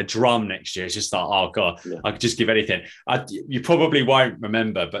hitting a drum next year, it's just like, oh God, I could just give anything. You probably won't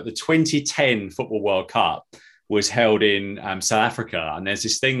remember, but the 2010 Football World Cup was held in South Africa, and there's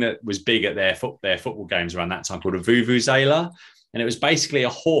this thing that was big at their football games around that time called a vuvuzela. And it was basically a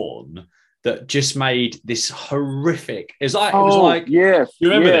horn that just made this horrific. It was like, yes. You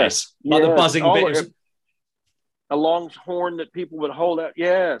remember this? Like the buzzing bit. a longhorn that people would hold out.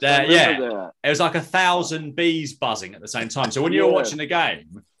 Yes, I remember that. It was like 1,000 bees buzzing at the same time. So when you were watching the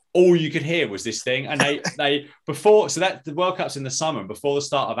game, all you could hear was this thing. And they before, so that the World Cup's in the summer, before the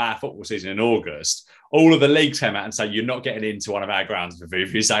start of our football season in August, all of the leagues came out and say, you're not getting into one of our grounds for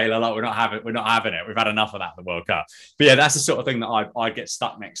vuvuzela. Like, we're not having it. We've had enough of that in the World Cup. But yeah, that's the sort of thing that I get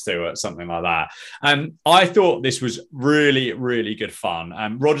stuck next to at something like that. I thought this was really, really good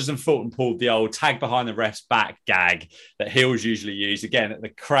fun. Rodgers and Fulton pulled the old tag behind the ref's back gag that Hills usually use. Again, the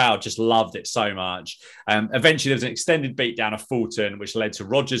crowd just loved it so much. Eventually, there was an extended beatdown of Fulton, which led to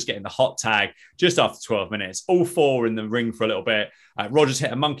Rodgers getting the hot tag just after 12 minutes. All four in the ring for a little bit. Rodgers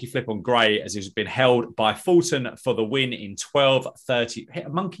hit a monkey flip on Gray as he was being held by Fulton for the win in 12:30. Hit a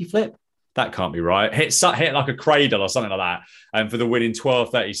monkey flip? That can't be right. Hit like a cradle or something like that for the win in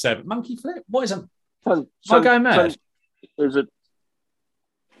 12:37. Monkey flip? What is it? Am I going mad? Is it?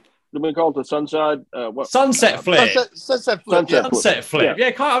 Do we call it the sunset flip? Sunset flip. Sunset flip.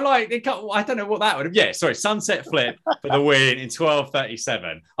 Yeah, I don't know what that would have. Yeah, sorry, sunset flip for the win in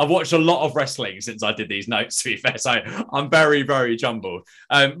 12:37. I've watched a lot of wrestling since I did these notes, to be fair, so I'm very, very jumbled.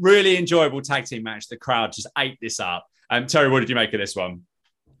 Really enjoyable tag team match. The crowd just ate this up. Terry, what did you make of this one?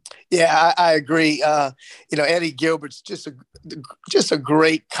 Yeah, I agree. Eddie Gilbert's just a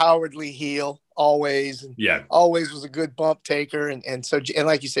great cowardly heel. Always, and always was a good bump taker, and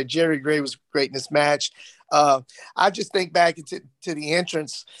like you said, Jerry Gray was great in this match. I just think back to the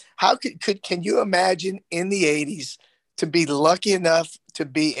entrance. How can you imagine in the 80s to be lucky enough to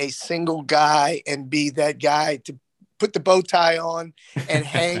be a single guy and be that guy to put the bow tie on and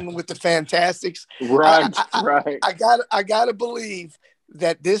hang with the Fantastics? Right. I gotta believe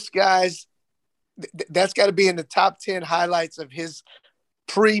that this guy's that's got to be in the top 10 highlights of his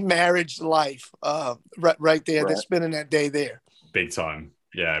pre-marriage life, right there. They're spending that day there. Big time.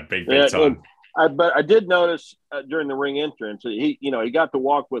 Yeah, big time. But I did notice during the ring entrance, he got to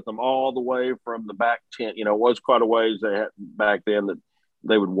walk with them all the way from the back tent. It was quite a ways they had back then that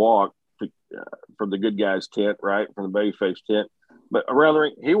they would walk from the good guys tent, right, from the babyface tent. But around the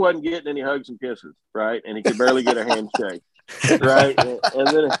ring, he wasn't getting any hugs and kisses, right, and he could barely get a handshake. Right, and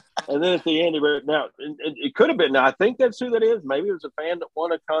then at the end, it could have been. Now I think that's who that is. Maybe it was a fan that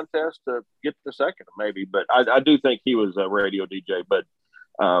won a contest to get the second, maybe. But I do think he was a radio DJ. But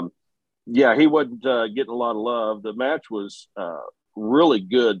he wasn't getting a lot of love. The match was really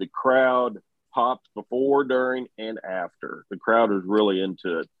good. The crowd popped before, during, and after. The crowd was really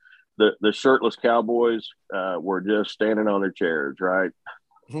into it. The shirtless cowboys were just standing on their chairs, right?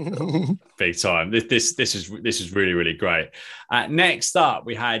 Big time. This is really, really great. Next up,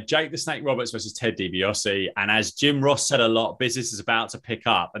 we had Jake the Snake Roberts versus Ted DiBiase. And as Jim Ross said a lot, business is about to pick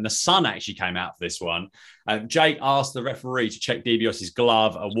up. And the sun actually came out for this one. Jake asked the referee to check DiBiase's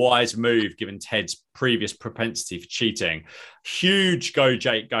glove, a wise move given Ted's previous propensity for cheating. Huge go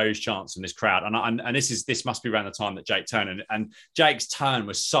Jake goes chance from this crowd. And this must be around the time that Jake turned. And Jake's turn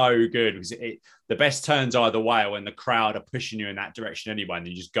was so good because the best turns either way are when the crowd are pushing you in that direction anyway, and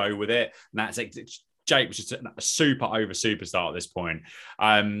you just go with it. And that's Jake was just a superstar at this point.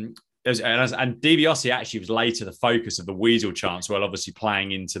 And DiBiase actually was later the focus of the Weasel chants, well, obviously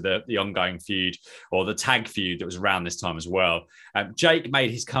playing into the ongoing feud or the tag feud that was around this time as well. Jake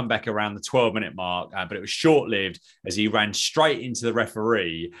made his comeback around the 12-minute mark, but it was short-lived as he ran straight into the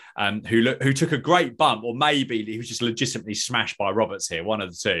referee, who took a great bump, or maybe he was just legitimately smashed by Roberts here, one of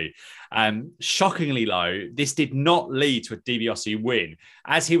the two. Shockingly low, this did not lead to a DiBiase win.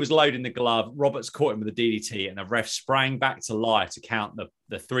 As he was loading the glove, Roberts caught him with a DDT, and the ref sprang back to life to count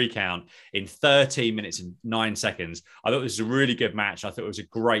the 3 count in 13 minutes and 9 seconds. I thought this was a really good match. I thought it was a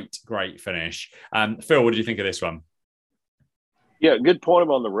great finish. Phil, what did you think of this one? Yeah, good point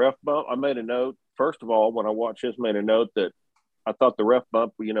on the ref bump. I made a note. First of all, when I watched this, made a note that I thought the ref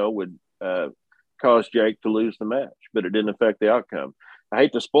bump, would cause Jake to lose the match, but it didn't affect the outcome. I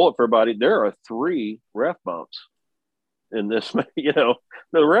hate to spoil it for everybody. There are 3 ref bumps in this. The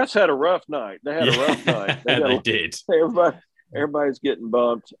refs had a rough night. They had a rough night. They did. Everybody's getting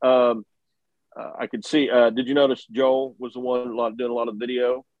bumped. I could see. Did you notice Joel was the one doing a lot of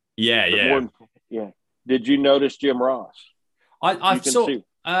video? Yeah. Did you notice Jim Ross? I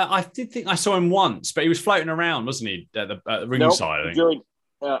did think I saw him once, but he was floating around, wasn't he, at the ringside?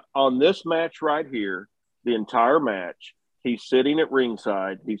 On this match right here, the entire match, he's sitting at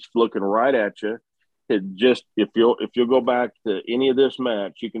ringside. He's looking right at you. If you'll go back to any of this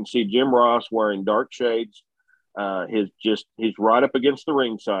match, you can see Jim Ross wearing dark shades. He's right up against the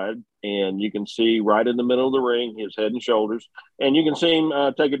ringside, and you can see right in the middle of the ring his head and shoulders, and you can see him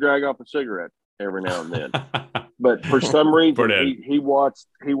take a drag off a cigarette every now and then. But for some reason, he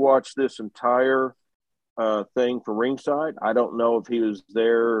watched this entire thing for ringside. I don't know if he was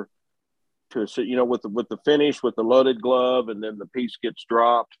there to sit, with the finish with the loaded glove, and then the piece gets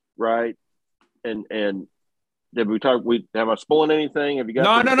dropped, right? And did we talk? Am I spoiling anything? Have you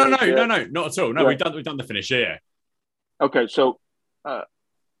got no, not at all. No, right. we've done the finish. Yeah. Okay, so if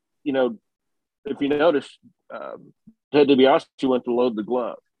you notice, Ted DiBiase went to load the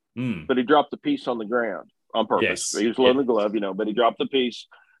glove, but he dropped the piece on the ground on purpose. Yes. He was loading the glove, but he dropped the piece.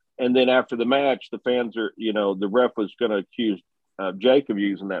 And then after the match, the fans are, the ref was going to accuse Jake of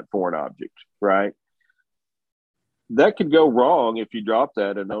using that foreign object, right? That could go wrong if you drop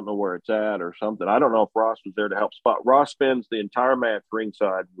that and don't know where it's at or something. I don't know if Ross was there to help spot. Ross spends the entire match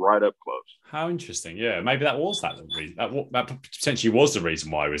ringside right up close. How interesting. Yeah, maybe that was that reason. That potentially was the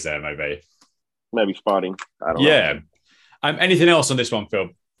reason why he was there, Maybe spotting. I don't know. Yeah. Anything else on this one, Phil?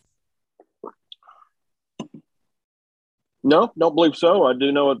 No, don't believe so. I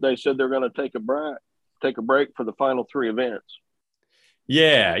do know what they said they're going to take a break for the final 3 events.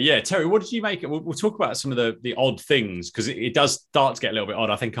 Yeah. Terry, what did you make? We'll talk about some of the odd things because it does start to get a little bit odd,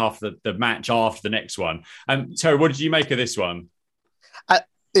 I think, after the match after the next one. Terry, what did you make of this one?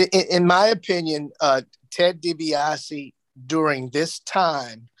 In my opinion, Ted DiBiase during this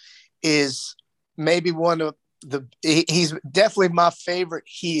time is maybe one of he's definitely my favorite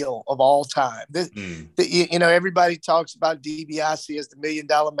heel of all time. Everybody talks about DiBiase as the $1 million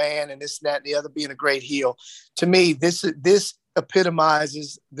man and this, and that, and the other being a great heel. To me, this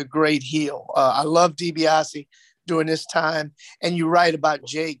epitomizes the great heel. I love DiBiase during this time. And you're right about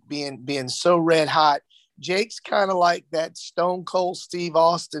Jake being so red hot. Jake's kind of like that Stone Cold Steve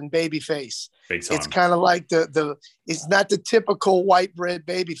Austin babyface. It's kind of like it's not the typical white bread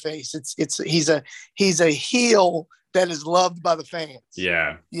babyface. He's a heel that is loved by the fans.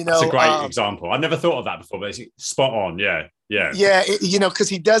 Yeah. That's a great example. I never thought of that before, but it's spot on. Yeah. Because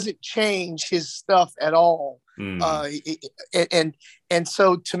he doesn't change his stuff at all. And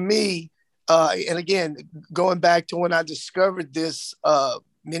so to me, and again, going back to when I discovered this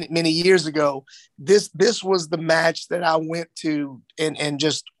many years ago, this was the match that I went to and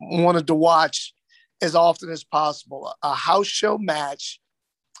just wanted to watch as often as possible. A house show match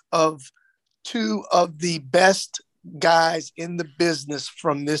of 2 of the best guys in the business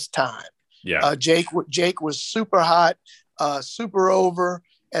from this time. Yeah. Jake was super hot, super over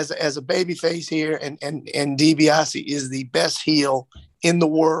as a baby face here, and DiBiase is the best heel in the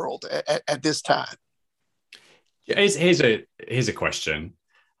world at this time. Here's a question.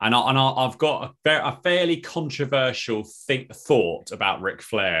 And I've got a fairly controversial thought about Ric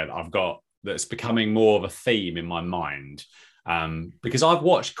Flair that's becoming more of a theme in my mind. Because I've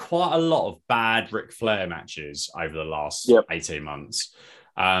watched quite a lot of bad Ric Flair matches over the last 18 months.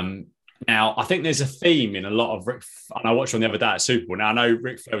 Now, I think there's a theme in a lot of and I watched one the other day at Super Bowl. Now, I know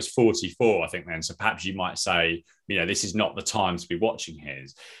Ric Flair was 44, I think then, so perhaps you might say, this is not the time to be watching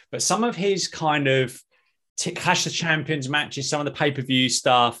his. But some of his kind of Clash of Champions matches, some of the pay-per-view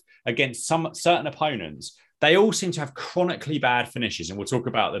stuff against some certain opponents, they all seem to have chronically bad finishes. And we'll talk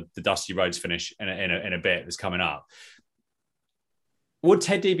about the Dusty Rhodes finish in a bit that's coming up. Would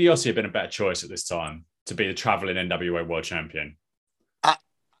Ted DiBiase have been a better choice at this time to be the traveling NWA World Champion?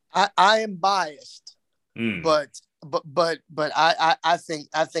 I am biased, but I think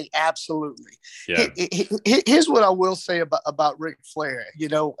absolutely. Yeah. Here's what I will say about Ric Flair.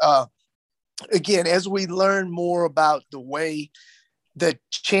 Again, as we learn more about the way the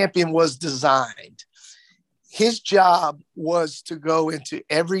champion was designed, his job was to go into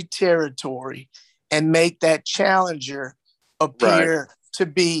every territory and make that challenger appear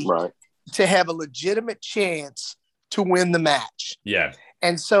to have a legitimate chance to win the match. Yeah.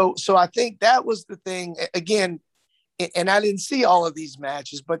 And so I think that was the thing. Again, and I didn't see all of these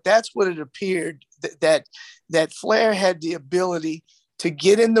matches, but that's what it appeared, that Flair had the ability to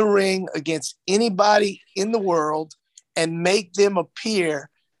get in the ring against anybody in the world and make them appear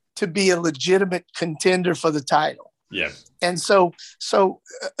to be a legitimate contender for the title. Yeah. And so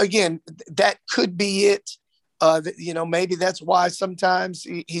again, that could be it. Maybe that's why sometimes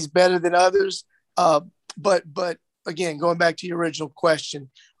he's better than others. But again, going back to your original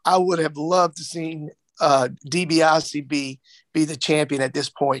question, I would have loved to seen DiBiase be the champion at this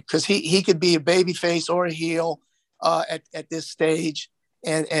point, because he could be a babyface or a heel at this stage,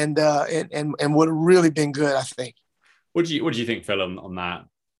 and would have really been good, I think. What do you think, Phil, on that?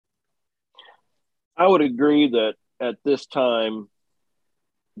 I would agree that at this time,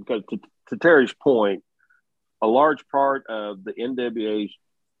 because to Terry's point, a large part of the NWA's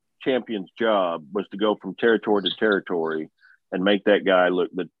champion's job was to go from territory to territory and make that guy look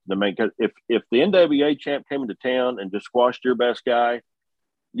the main. If the NWA champ came into town and just squashed your best guy,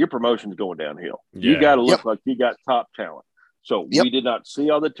 your promotion's going downhill. Yeah. You got to look like you got top talent. So Yep. we did not see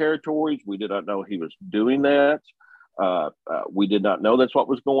all the territories. We did not know he was doing that. We did not know that's what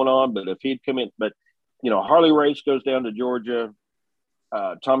was going on. But if he'd come in, but Harley Race goes down to Georgia.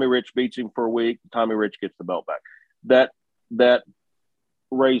 Tommy Rich beats him for a week. Tommy Rich gets the belt back. That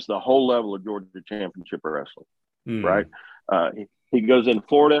raised the whole level of Georgia championship wrestling, right? He goes in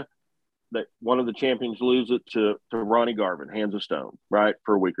Florida. That one of the champions loses it to Ronnie Garvin, hands of stone, right,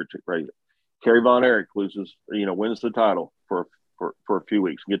 for a week or two. Right? Kerry Von Erich loses, wins the title for a few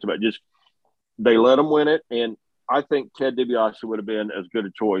weeks. Gets about just they let him win it, and I think Ted DiBiase would have been as good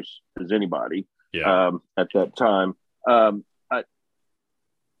a choice as anybody at that time. I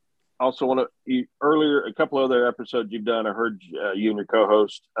also want to earlier a couple other episodes you've done. I heard you and your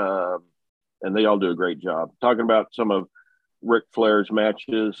co-host, and they all do a great job talking about some of Ric Flair's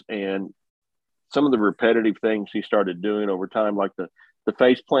matches and some of the repetitive things he started doing over time, like the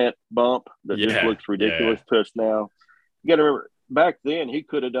face plant bump that just looks ridiculous to us now. You got to remember, back then he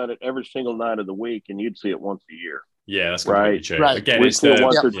could have done it every single night of the week, and you'd see it once a year. Yeah, that's completely true. Right. Again, we'd see it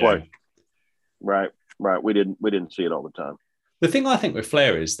once or twice. Right. We didn't see it all the time. The thing I think with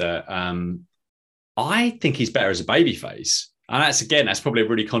Flair is that I think he's better as a babyface, and that's probably a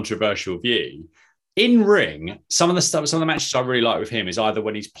really controversial view. In ring, some of the matches I really like with him is either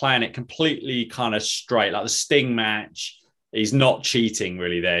when he's playing it completely kind of straight, like the Sting match. He's not cheating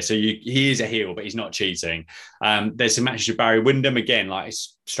really there. So he is a heel, but he's not cheating. There's some matches with Barry Windham, again, like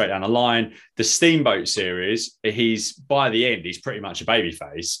it's straight down the line. The Steamboat series, by the end, he's pretty much a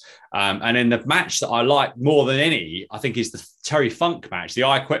babyface. And then the match that I like more than any, I think, is the Terry Funk match, the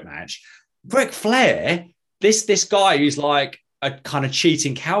I Quit match. Ric Flair, this guy who's like a kind of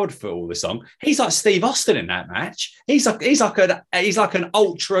cheating coward for all this song. He's like Steve Austin in that match. He's like an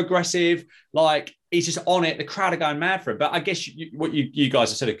ultra aggressive, like he's just on it. The crowd are going mad for him. But I guess what you guys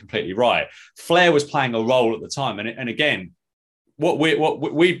have said are completely right. Flair was playing a role at the time, and again,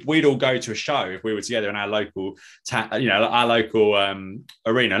 we'd all go to a show if we were together in our local,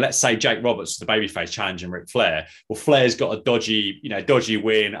 arena. Let's say Jake Roberts is the babyface challenging Ric Flair. Well, Flair's got a dodgy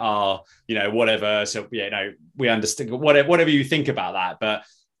win, whatever. So we understand whatever you think about that, but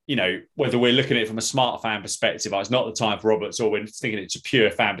whether we're looking at it from a smart fan perspective, it's not the time for Roberts, or we're thinking it's a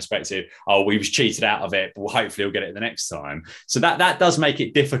pure fan perspective. We was cheated out of it, but hopefully he'll get it the next time. So that does make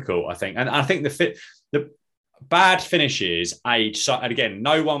it difficult, I think, and I think the bad finishes age. So, and again,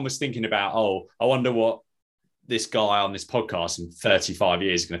 no one was thinking about, I wonder what this guy on this podcast in 35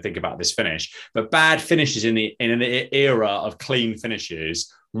 years is going to think about this finish. But bad finishes in an era of clean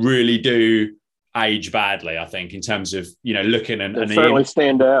finishes really do age badly, I think, in terms of looking and they certainly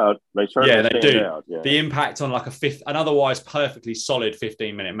stand out. They do. Out. Yeah. The impact on like an otherwise perfectly solid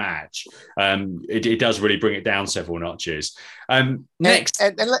 15-minute match, it does really bring it down several notches. Next,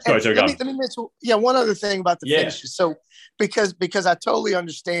 let me mention one other thing about the finishes. So because I totally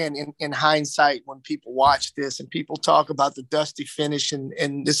understand in hindsight when people watch this and people talk about the dusty finish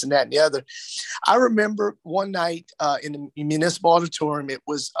and this and that and the other. I remember one night in the Municipal Auditorium, it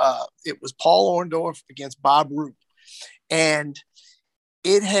was Paul Orndorff against Bob Roop, and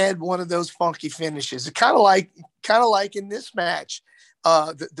it had one of those funky finishes. It kind of like in this match.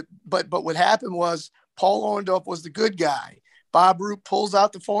 But what happened was Paul Orndorff was the good guy. Bob Roop pulls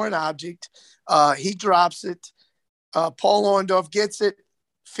out the foreign object. He drops it. Paul Orndorff gets it,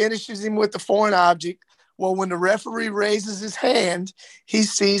 finishes him with the foreign object. Well, when the referee raises his hand, he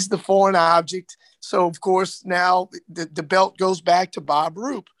sees the foreign object. So, of course, now the belt goes back to Bob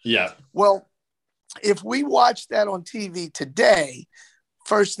Roop. Yeah. Well, if we watched that on TV today,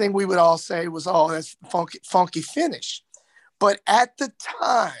 first thing we would all say was, that's funky finish. But at the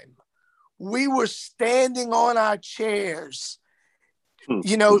time, we were standing on our chairs,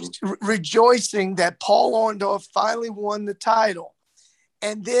 rejoicing that Paul Orndorff finally won the title.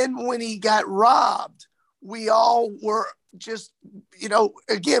 And then when he got robbed, we all were just,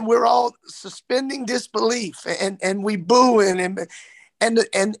 again, we're all suspending disbelief and we booing and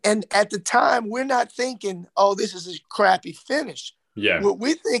at the time we're not thinking, this is a crappy finish. Yeah. What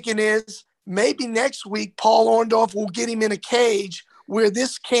we're thinking is maybe next week Paul Orndorff will get him in a cage where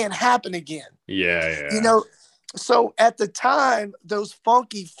this can't happen again. Yeah. So at the time, those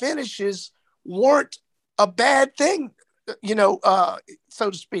funky finishes weren't a bad thing, so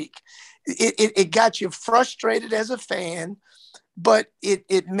to speak. It got you frustrated as a fan, but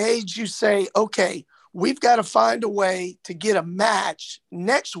it made you say, okay, we've got to find a way to get a match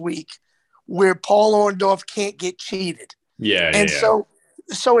next week where Paul Orndorff can't get cheated. Yeah.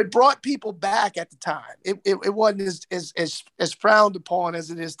 So it brought people back at the time. It wasn't as frowned upon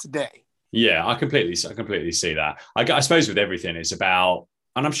as it is today. Yeah, I completely see that. I suppose with everything, it's about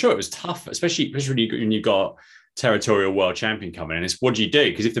And I'm sure it was tough, especially when you got territorial world champion coming in. It's what do you do?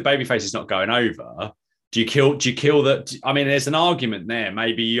 Because if the babyface is not going over, do you kill that? I mean, there's an argument there.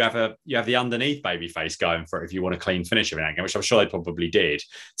 Maybe you have the underneath babyface going for it if you want a clean finish of an game, which I'm sure they probably did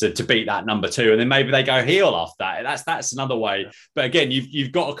to beat that number 2, and then maybe they go heel after that. That's another way. But again,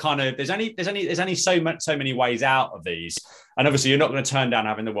 you've got to kind of there's only so many ways out of these, and obviously you're not going to turn down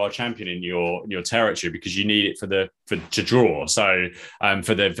having the world champion in your territory because you need it to draw. So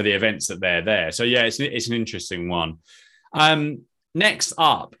for the events that they're there. So yeah, it's an interesting one. Next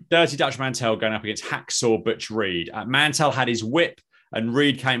up, Dirty Dutch Mantell going up against Hacksaw Butch Reed. Mantell had his whip and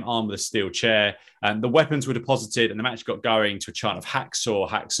Reed came armed with a steel chair. The weapons were deposited and the match got going to a chant of Hacksaw,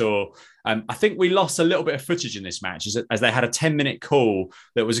 Hacksaw. I think we lost a little bit of footage in this match as they had a 10-minute call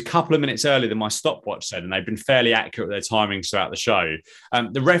that was a couple of minutes earlier than my stopwatch said, and they've been fairly accurate with their timings throughout the show.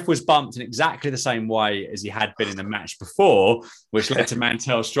 The ref was bumped in exactly the same way as he had been in the match before, which led to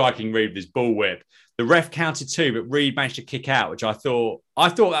Mantell striking Reed with his bullwhip. The ref counted 2, but Reed managed to kick out, which I thought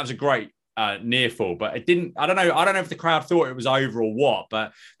that was a great near fall, but it didn't. I don't know if the crowd thought it was over or what,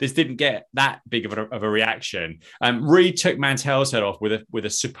 but this didn't get that big of a reaction. Reed took Mantell's head off with a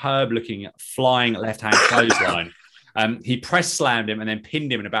superb looking flying left hand clothesline. He press slammed him and then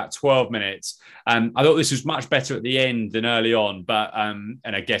pinned him in about 12 minutes. I thought this was much better at the end than early on, but and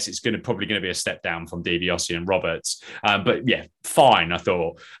I guess it's probably going to be a step down from DiBiase and Roberts. But yeah, fine, I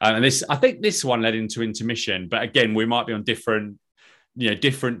thought. And I think this one led into intermission, but again, we might be on different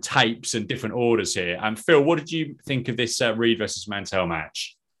tapes and different orders here. Phil, what did you think of this Reed versus Mantell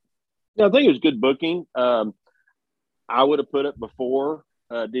match? Yeah, I think it was good booking. I would have put it before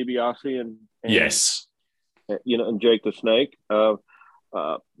DiBiase and yes. And Jake the Snake.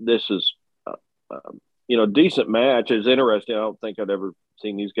 This is, decent match. It's interesting. I don't think I'd ever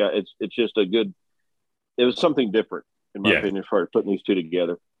seen these guys. It's just it was something different, in my opinion, as far as putting these two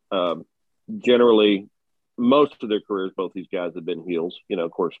together. Generally, most of their careers, both these guys have been heels.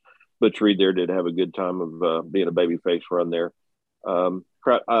 Of course, Butch Reed there did have a good time of being a babyface run there. A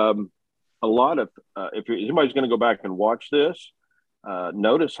lot of, if anybody's going to go back and watch this,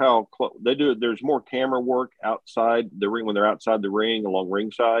 notice how close they do it. There's more camera work outside the ring when they're outside the ring along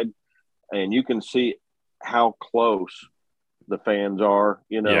ringside, and you can see how close the fans are.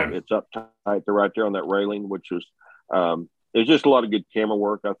 It's up tight. They're right there on that railing, which was there's just a lot of good camera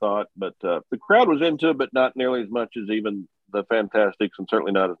work, I thought. But the crowd was into it, but not nearly as much as even the Fantastics, and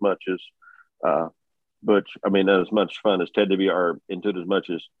certainly not as much as Butch. I mean, not as much fun as Ted DiBiase, or into it as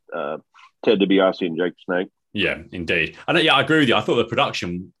much as Ted DiBiase and Jake Snake. Yeah, indeed. And I agree with you. I thought the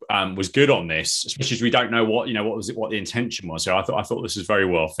production was good on this, especially as we don't know what the intention was. So I thought this was very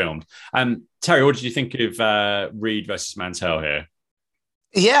well filmed. Terry, what did you think of Reed versus Mantell here?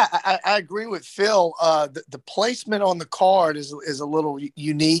 Yeah, I agree with Phil. The placement on the card is a little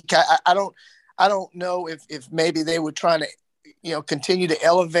unique. I don't know if maybe they were trying to continue to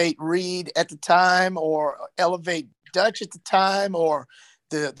elevate Reed at the time, or elevate Dutch at the time, or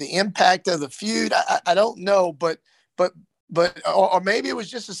the impact of the feud. I don't know, but or maybe it was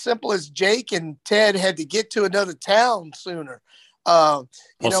just as simple as Jake and Ted had to get to another town sooner.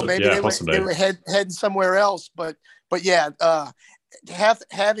 Maybe they were heading somewhere else. But yeah,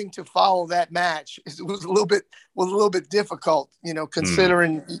 having to follow that match was a little bit difficult,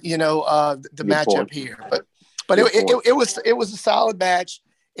 considering the matchup here. But it was a solid match.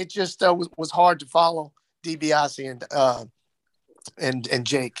 It just was hard to follow DiBiase and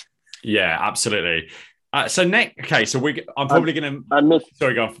Jake. Yeah, absolutely. So next, okay, so I'm probably going to. I missed.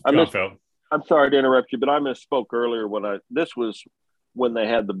 Sorry, go on, Phil. I'm sorry to interrupt you, but I misspoke earlier this was when they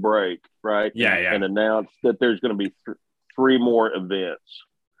had the break, right? Yeah. And announced that there's going to be 3 more events.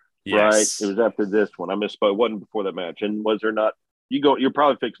 Yes. Right. It was after this one. I misspoke. It wasn't before that match. And was there not? You're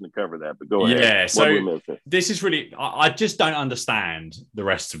probably fixing to cover that, but go ahead. Yeah, so this is really, I just don't understand the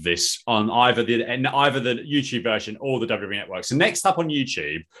rest of this on either the YouTube version or the WWE Network. So next up on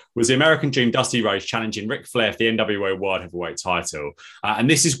YouTube was the American Dream Dusty Rhodes challenging Ric Flair for the NWA World Heavyweight title. And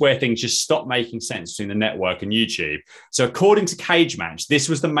this is where things just stop making sense between the network and YouTube. So according to Cage Match, this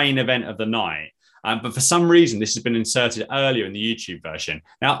was the main event of the night. But for some reason, this has been inserted earlier in the YouTube version.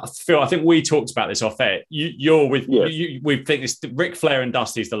 Now, Phil, I think we talked about this off air. We think it's Ric Flair and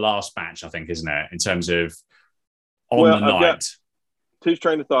Dusty is the last match, I think, isn't it? In terms of the night. I've got 2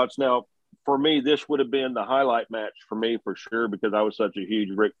 train of thoughts. Now, for me, this would have been the highlight match for me for sure, because I was such a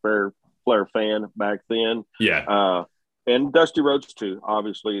huge Ric Flair fan back then. Yeah. And Dusty Rhodes too.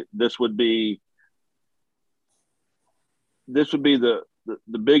 Obviously, this would be the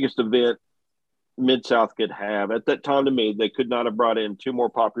biggest event Mid-South could have. At that time, to me, they could not have brought in 2 more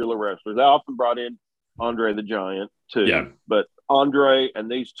popular wrestlers. They often brought in Andre the Giant too, but Andre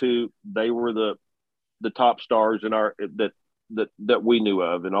and these two, they were the top stars in our that we knew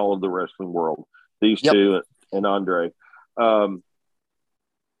of in all of the wrestling world. These two and Andre.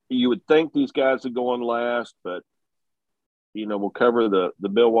 You would think these guys would go on last, but we'll cover the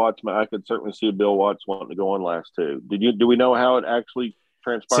Bill Watts. I could certainly see Bill Watts wanting to go on last too. Do we know how it actually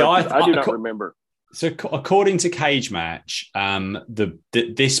transpired? So I do not remember. So according to Cage Match,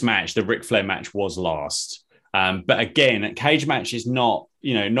 this match, the Ric Flair match, was last. But again, Cage Match is not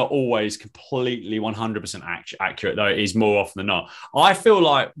always completely 100% accurate, though it is more often than not. I feel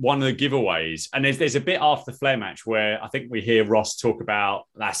like one of the giveaways, and there's a bit after the Flair match where I think we hear Ross talk about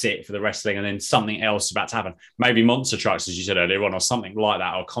that's it for the wrestling, and then something else about to happen. Maybe monster trucks, as you said earlier on, or something like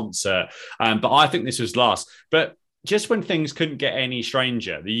that, or concert. But I think this was last. But just when things couldn't get any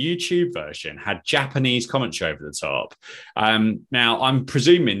stranger, the YouTube version had Japanese commentary over the top. Now, I'm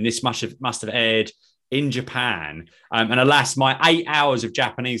presuming this must have aired in Japan. And alas, my 8 hours of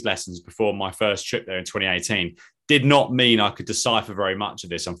Japanese lessons before my first trip there in 2018 did not mean I could decipher very much of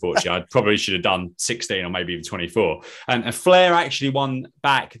this, unfortunately. I probably should have done 16 or maybe even 24. And Flair actually won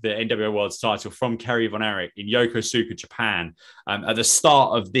back the NWO World's title from Kerry Von Erich in Yokosuka, Japan, at the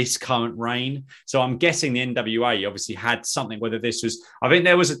start of this current reign. So I'm guessing the NWA obviously had something, whether this was, I think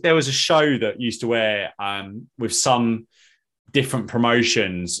there was a show that used to air with some different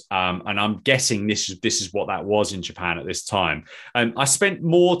promotions, and I'm guessing this is what that was in Japan at this time. I spent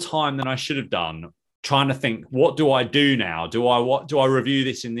more time than I should have done trying to think, what do I do now? Do I review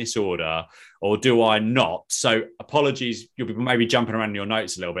this in this order or do I not? So apologies, you'll be maybe jumping around in your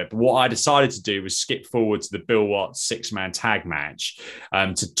notes a little bit, but what I decided to do was skip forward to the Bill Watts 6-man tag match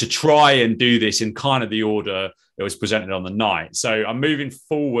to try and do this in kind of the order it was presented on the night. So I'm moving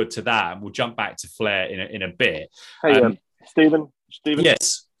forward to that, and we'll jump back to Flair in a bit. Hey, Stephen.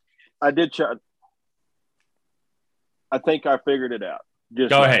 Yes. I did check. I think I figured it out.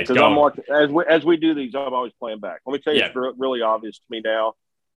 Go ahead. Because I'm watching as we do these. I'm always playing back. Let me tell you, it's really obvious to me now.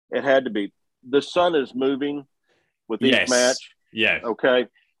 It had to be. The sun is moving with each match. Yeah. Okay.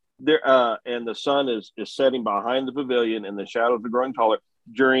 There and the sun is setting behind the pavilion, and the shadows are growing taller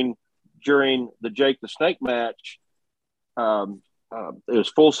during the Jake the Snake match. It was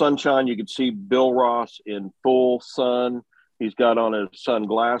full sunshine. You could see Bill Ross in full sun. He's got on his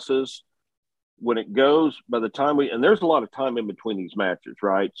sunglasses. When it goes, by the time and there's a lot of time in between these matches,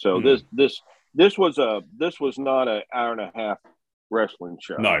 right? So this was not an hour and a half wrestling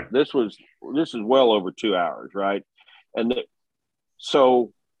show. No, this is well over 2 hours, right? And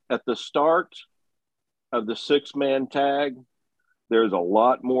so at the start of the 6-man tag, there's a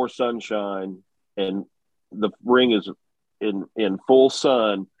lot more sunshine, and the ring is in full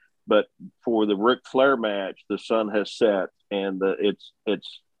sun. But for the Ric Flair match, the sun has set, and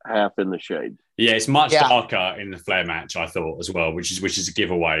it's half in the shade. Yeah, it's much darker in the Flair match, I thought, as well, which is a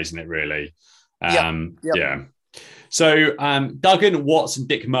giveaway, isn't it, really? Yeah. So Duggan, Watts, and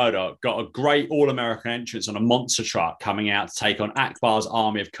Dick Murdoch got a great all-American entrance on a monster truck coming out to take on Akbar's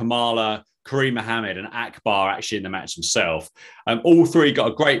army of Kamala, Kareem Muhammad, and Akbar actually in the match himself. All three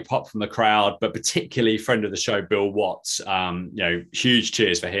got a great pop from the crowd, but particularly friend of the show, Bill Watts. Huge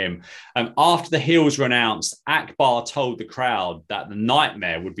cheers for him. After the heels were announced, Akbar told the crowd that the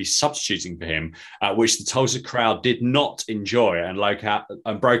Nightmare would be substituting for him, which the Tulsa crowd did not enjoy and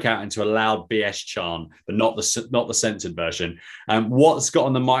broke out into a loud BS chant, but not the censored version. Watts got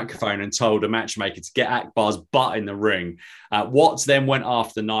on the microphone and told a matchmaker to get Akbar's butt in the ring. Watts then went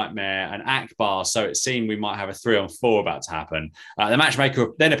after the Nightmare and Akbar, so it seemed we might have a 3-on-4 about to happen. The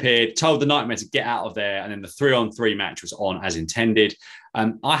matchmaker then appeared, told the Nightmare to get out of there, and then the 3-on-3 match was on as intended.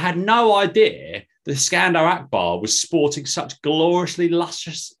 I had no idea the Skandar Akbar was sporting such gloriously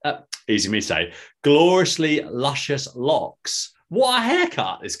luscious, gloriously luscious locks. What a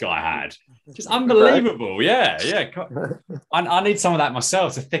haircut this guy had. Just unbelievable. Yeah. I need some of that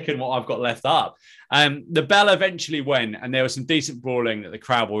myself to thicken what I've got left up. The bell eventually went, and there was some decent brawling that the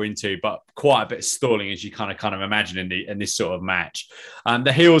crowd were into, but quite a bit of stalling, as you kind of imagine in this sort of match.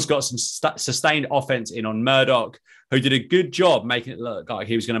 The heels got some sustained offense in on Murdoch, who did a good job making it look like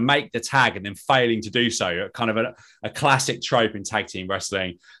he was going to make the tag and then failing to do so. Kind of a classic trope in tag team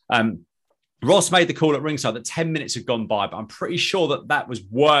wrestling. Ross made the call at ringside that 10 minutes had gone by, but I'm pretty sure that was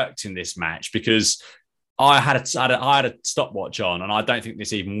worked in this match because I had a stopwatch on, and I don't think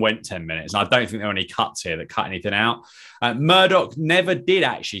this even went 10 minutes. And I don't think there were any cuts here that cut anything out. Murdoch never did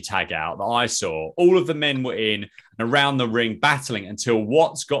actually tag out that I saw. All of the men were in and around the ring battling until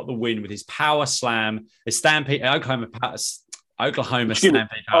Watts got the win with his power slam, his Stampede, Oklahoma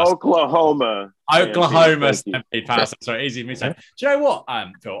Stampede Power. Oklahoma Stampede Power. Sorry, easy for me to say. Do you know what,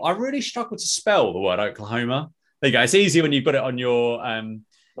 Phil? I really struggled to spell the word Oklahoma. There you go. It's easy when you've got it on your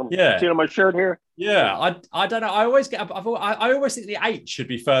yeah. See it on my shirt here. Yeah, I don't know. I always think the 8 should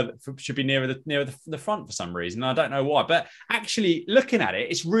be nearer the front for some reason. I don't know why, but actually looking at it,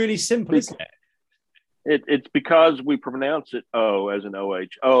 it's really simple, isn't it? It's because we pronounce it O as an OH.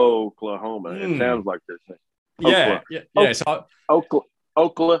 Oklahoma. It sounds like this thing. Yeah. So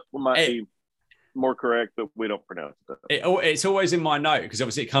Oklahoma might be more correct, but we don't pronounce it. It's always in my note because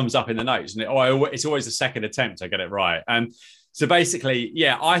obviously it comes up in the notes, and it's always the second attempt I get it right. So basically,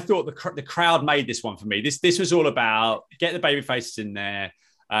 yeah, I thought the crowd made this one for me. This was all about get the baby faces in there,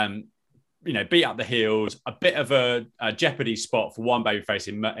 beat up the heels, a bit of a jeopardy spot for one baby face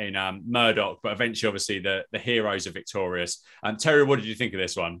in Murdoch, but eventually, obviously, the heroes are victorious. Terry, what did you think of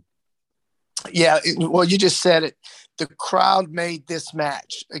this one? Yeah, well, you just said it. The crowd made this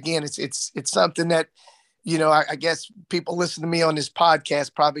match. Again, it's something that, I guess people listen to me on this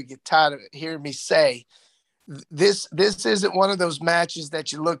podcast probably get tired of hearing me say. This isn't one of those matches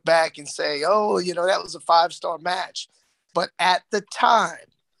that you look back and say, oh, that was a 5-star match. But at the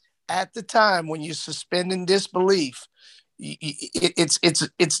time when you're suspending disbelief, it's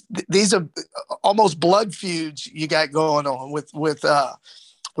these are almost blood feuds you got going on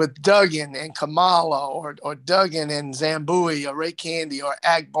with Duggan and Kamala or Duggan and Zambui or Ray Candy or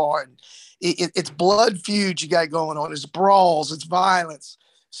Akbar. And it's blood feuds you got going on. It's brawls, it's violence.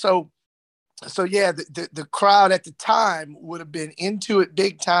 So yeah, the crowd at the time would have been into it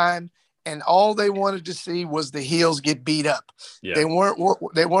big time, and all they wanted to see was the heels get beat up. Yeah. They weren't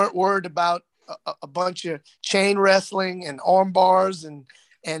worried about a bunch of chain wrestling and arm bars and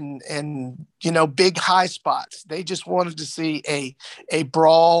big high spots. They just wanted to see a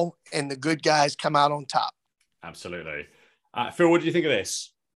brawl and the good guys come out on top. Absolutely. Phil, what do you think of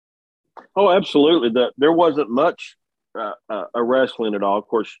this? Oh, absolutely. There wasn't much a wrestling at all. Of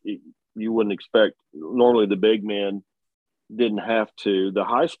course, you wouldn't expect. Normally the big men didn't have to. The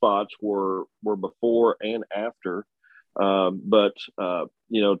high spots were before and after. But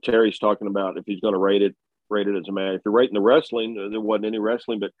Terry's talking about if he's going to rate it as a match. If you're rating the wrestling, there wasn't any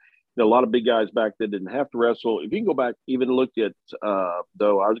wrestling, but a lot of big guys back then didn't have to wrestle. If you can go back, even look at,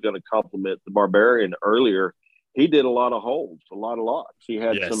 though I was going to compliment the Barbarian earlier, he did a lot of holds, a lot of locks. He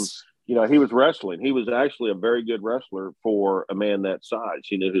had some, he was wrestling. He was actually a very good wrestler for a man that size.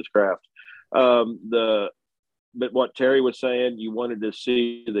 He knew his craft. But what Terry was saying, you wanted to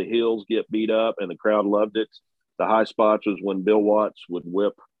see the heels get beat up, and the crowd loved it. The high spots was when Bill Watts would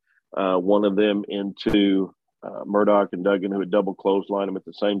whip one of them into Murdoch and Duggan, who would double clothesline him at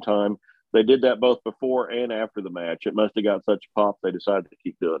the same time. They did that both before and after the match. It must have got such a pop they decided to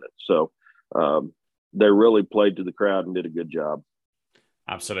keep doing it. So they really played to the crowd and did a good job.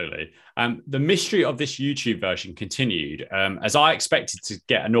 Absolutely. The mystery of this YouTube version continued as I expected to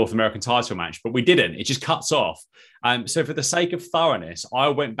get a North American title match, but we didn't. It just cuts off. So for the sake of thoroughness, I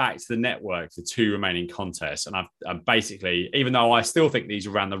went back to the network for 2 remaining contests. And I've basically, even though I still think these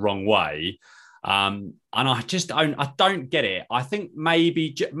ran the wrong way, and I don't get it. I think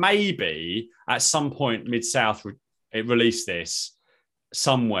maybe at some point Mid-South it released this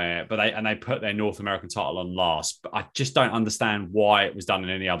somewhere, but they put their North American title on last. But I just don't understand why it was done in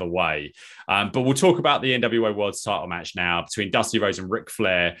any other way. But we'll talk about the NWA World title match now between Dusty Rhodes and Ric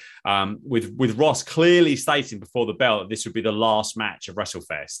Flair, with Ross clearly stating before the bell that this would be the last match of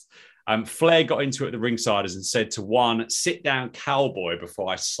WrestleFest. Flair got into it at the ringsiders and said to one, "Sit down, cowboy, before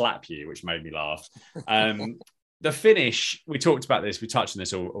I slap you," which made me laugh. The finish, we talked about this, we touched on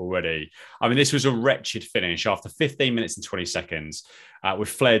this already. I mean, this was a wretched finish after 15 minutes and 20 seconds, with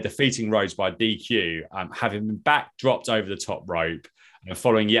Flair defeating Rhodes by DQ, having been back dropped over the top rope, and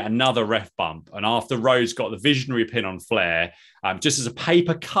following yet another ref bump. And after Rhodes got the visionary pin on Flair, just as a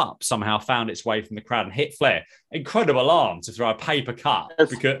paper cup somehow found its way from the crowd and hit Flair. Incredible arm to throw a paper cup.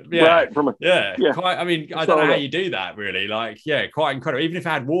 Because, right, quite, I mean, I don't know how you do that, really. Quite incredible. Even if it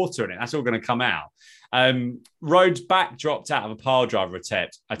had water in it, that's all going to come out. Rhodes back dropped out of a pile driver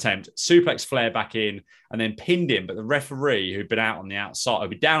attempt, suplex Flair back in, and then pinned him. But the referee, who'd been down on the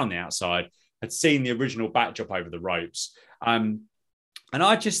outside, had seen the original back drop over the ropes. And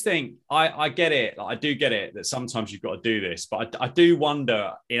I just think I get it. I do get it that sometimes you've got to do this, but I do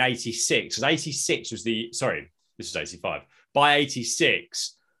wonder in '86, because '86 was this was '85. By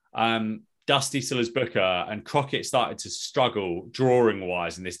 '86, Dusty still as Booker, and Crockett started to struggle drawing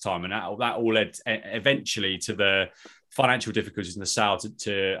wise in this time, and that all led eventually to the financial difficulties in the sale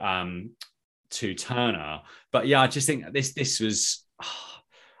to Turner. But yeah, I just think this was.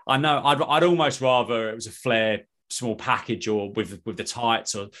 I know I'd almost rather it was a Flair small package or with the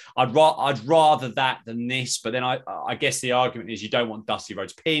tights, or I'd rather that than this. But then I guess the argument is you don't want Dusty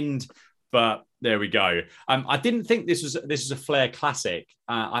Rhodes pinned. But there we go. I didn't think this was a Flair classic.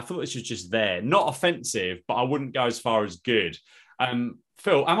 I thought this was just there, not offensive, but I wouldn't go as far as good.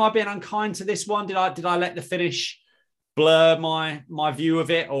 Phil, am I being unkind to this one? Did I let the finish blur my view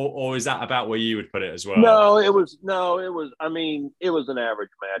of it, or is that about where you would put it as well? No, it was. I mean, it was an average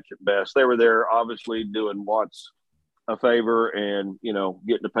match at best. They were there, obviously, doing Watts a favor and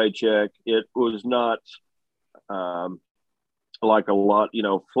getting a paycheck. It was not like a lot.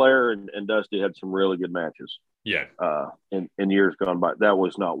 Flair and Dusty had some really good matches. Yeah. In years gone by, that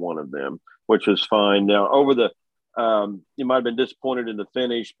was not one of them, which was fine. Now over the, you might have been disappointed in the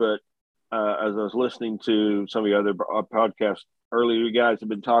finish, but as I was listening to some of the other podcasts earlier, you guys have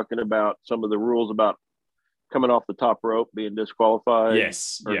been talking about some of the rules about coming off the top rope, being disqualified.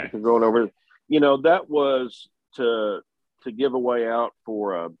 Yes. Yeah. Going over, that was to give a way out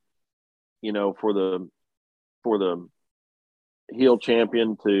for the heel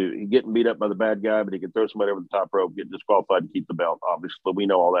champion to getting beat up by the bad guy, but he could throw somebody over the top rope, get disqualified, and keep the belt. Obviously, we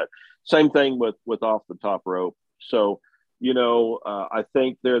know all that. Same thing with off the top rope. So, I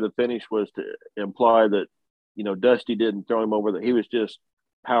think the finish was to imply that, Dusty didn't throw him over, that he was just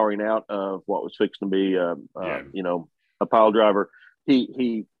powering out of what was fixing to be, a pile driver.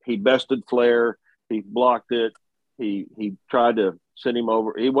 He bested Flair. He blocked it. He tried to send him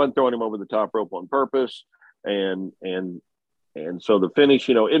over. He wasn't throwing him over the top rope on purpose. And so the finish,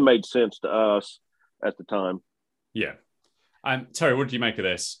 it made sense to us at the time. Yeah. Terry, what did you make of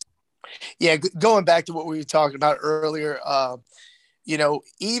this? Yeah, going back to what we were talking about earlier,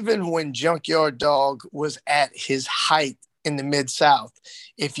 even when Junkyard Dog was at his height in the Mid-South,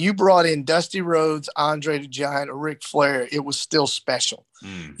 if you brought in Dusty Rhodes, Andre the Giant, or Ric Flair, it was still special.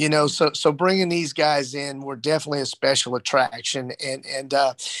 So bringing these guys in were definitely a special attraction. And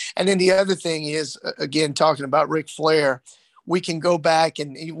then the other thing is, again, talking about Ric Flair, we can go back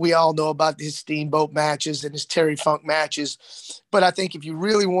and we all know about his Steamboat matches and his Terry Funk matches. But I think if you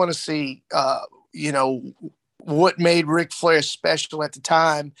really want to see, what made Ric Flair special at the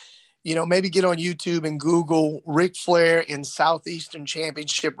time, maybe get on YouTube and Google Ric Flair in Southeastern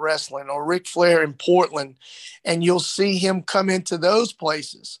Championship Wrestling or Ric Flair in Portland, and you'll see him come into those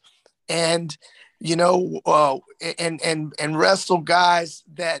places and, and wrestle guys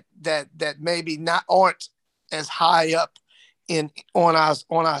that maybe aren't as high up on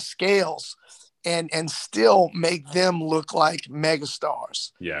our scales, and still make them look like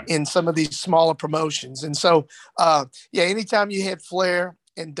megastars in some of these smaller promotions. And so, anytime you had Flair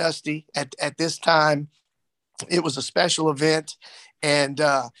and Dusty at this time, it was a special event. And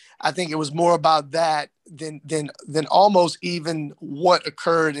I think it was more about that than almost even what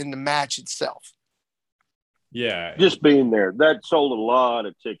occurred in the match itself. Yeah. Just being there. That sold a lot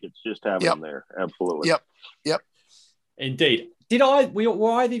of tickets, just having them there. Absolutely. Yep. Indeed.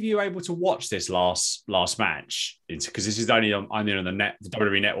 Were either of you able to watch this last match? Because this is only on the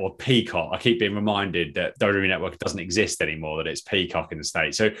WWE Network Peacock. I keep being reminded that WWE Network doesn't exist anymore, that it's Peacock in the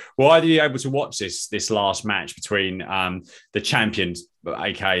States. So were either of you able to watch this last match between the champions,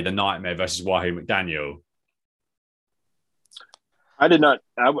 aka the Nightmare, versus Wahoo McDaniel? I did not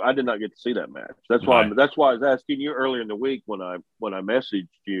get to see that match. That's why I was asking you earlier in the week when I messaged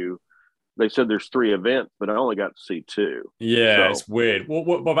you. They said there's 3 events, but I only got to see 2. Yeah, so. It's weird.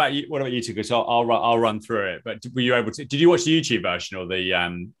 What about you? What about you two? Because I'll run through it. But were you able to? Did you watch the YouTube version or the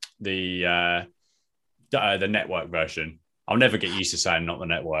network version? I'll never get used to saying not the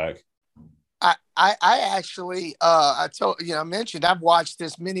network. I actually I mentioned I've watched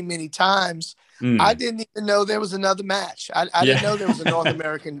this many times. I didn't even know there was another match. I didn't know there was a North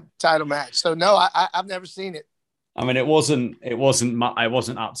American title match. So no, I've never seen it. I mean, it wasn't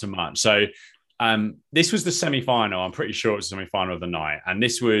up to much. So this was the semi-final. I'm pretty sure it was the semi-final of the night. And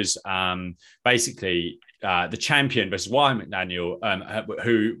this was basically the champion versus Wahoo McDaniel,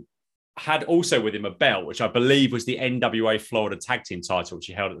 who had also with him a belt, which I believe was the NWA Florida Tag Team title, which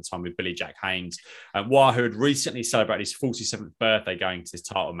he held at the time with Billy Jack Haynes. Wahoo had recently celebrated his 47th birthday going to this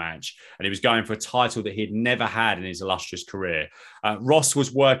title match, and he was going for a title that he had never had in his illustrious career. Ross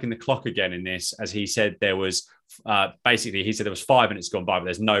was working the clock again in this, as he said there was he said there was 5 minutes gone by, but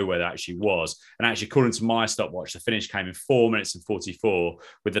there's nowhere there actually was. And actually, according to my stopwatch, the finish came in 4 minutes and 44,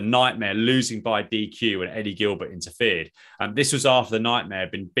 with the Nightmare losing by DQ and Eddie Gilbert interfered. This was after the Nightmare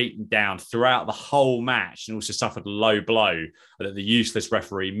had been beaten down throughout the whole match and also suffered a low blow that the useless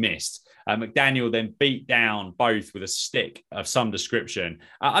referee missed. McDaniel then beat down both with a stick of some description.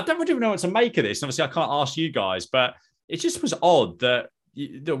 I don't really know what to make of this. Obviously, I can't ask you guys, but it just was odd that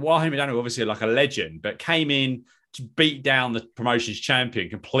Wahoo McDaniel, obviously like a legend, but came in beat down the promotion's champion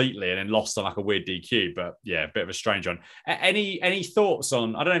completely and then lost on like a weird DQ. But yeah, a bit of a strange one. Any thoughts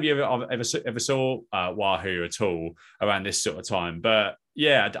on? I don't know if you ever saw Wahoo at all around this sort of time, but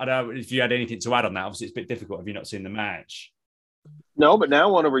yeah, I don't know if you had anything to add on that. Obviously, it's a bit difficult if you've not seen the match. No, but now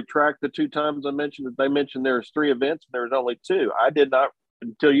I want to retract the 2 times I mentioned that they mentioned there was 3 events and there was only 2. I did not,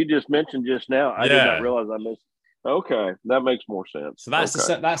 until you just mentioned just now, I did not realize I missed. Okay, that makes more sense. So that's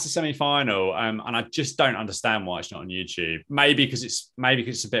the semi-final, and I just don't understand why it's not on YouTube. Maybe because it's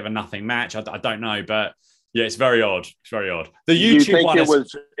a bit of a nothing match. I don't know, but yeah, it's very odd. It's very odd. The YouTube one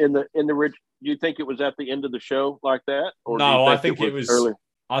was in the. You think it was at the end of the show like that? Or no, I think it was early.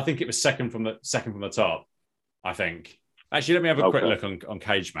 I think it was second from the top. I think. Actually, let me have a quick look on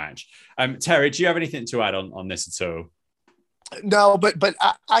Cage Match. Terry, do you have anything to add on this at all? No, but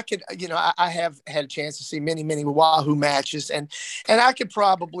I could, I have had a chance to see many Wahoo matches, and I could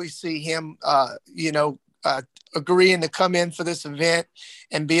probably see him, agreeing to come in for this event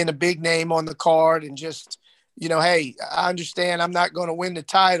and being a big name on the card, and just, hey, I understand I'm not going to win the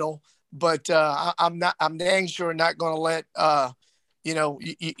title, but I'm dang sure not going to let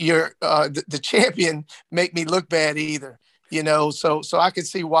the champion make me look bad either. So I could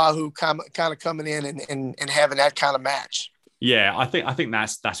see Wahoo kind of coming in and having that kind of match. Yeah, I think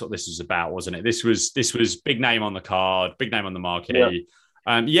that's what this was about, wasn't it? This was big name on the card, big name on the marquee.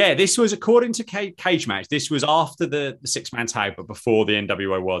 Yeah. This was, according to Cage Match, this was after the 6-man tag, but before the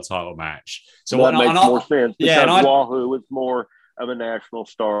NWO World Title match. So that makes more sense. Yeah, because Wahoo was more of a national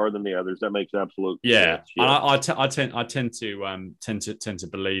star than the others. That makes absolute sense. Yeah, and I tend to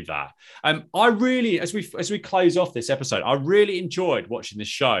believe that. I really, as we close off this episode, I really enjoyed watching this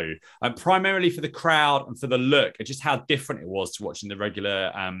show, primarily for the crowd and for the look and just how different it was to watching the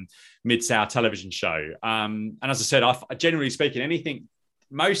regular Mid-South television show. And as I said, generally speaking,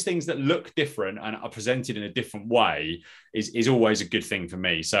 most things that look different and are presented in a different way is always a good thing for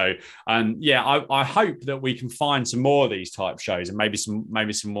me. So, I hope that we can find some more of these type shows and maybe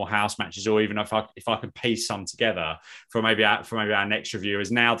some more house matches, or even if I can piece some together for maybe our next review.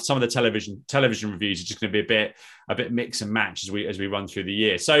 As now some of the television reviews are just going to be a bit mix and match as we run through the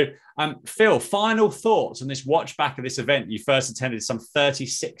year. So, Phil, final thoughts on this watch back of this event you first attended some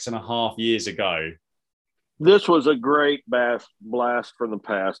 36 and a half years ago. This was a great blast from the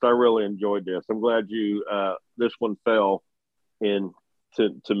past. I really enjoyed this. I'm glad this one fell in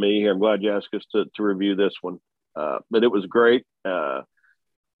to me here. I'm glad you asked us to review this one. But it was great.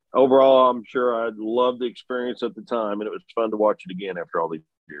 Overall, I'm sure I loved the experience at the time, and it was fun to watch it again after all these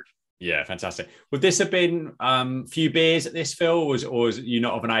years. Yeah, fantastic. Would this have been few beers at this, Phil, or was you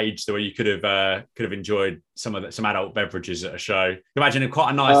not of an age where you could have enjoyed some adult beverages at a show? Imagine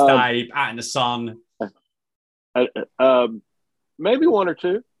quite a nice day out in the sun. Maybe 1 or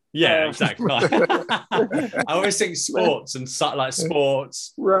 2. Yeah, exactly. I always think sports and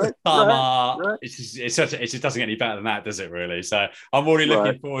sports, right? Summer. It just doesn't get any better than that, does it? Really. So I'm already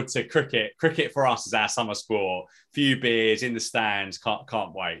looking forward to cricket. Cricket for us is our summer sport. Few beers in the stands.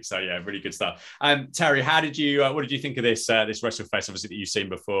 Can't wait. So yeah, really good stuff. Terry, what did you think of this WrestleFest? Obviously that you've seen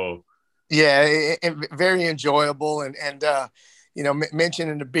before. Yeah, very enjoyable and.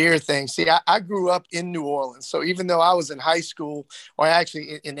 Mentioning the beer thing. See, I grew up in New Orleans. So even though I was in high school, or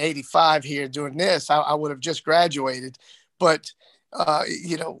actually in 85 here doing this, I would have just graduated. But,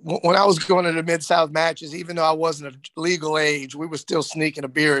 when I was going to the Mid-South matches, even though I wasn't of legal age, we were still sneaking a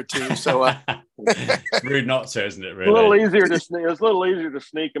beer or two. So rude not to, isn't it, really? It was a little easier to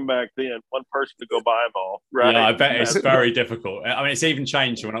sneak them back then. One person to go buy them all, right? Yeah, I bet it's very difficult. I mean, it's even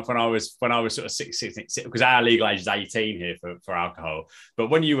changed when I was sort of 16, because our legal age is 18 here for alcohol. But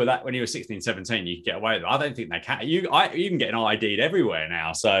when you were 16, 17, you could get away with it. I don't think they can. You can get an ID'd everywhere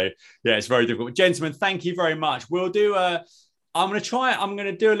now. So yeah, it's very difficult. Gentlemen, thank you very much. We'll do I'm going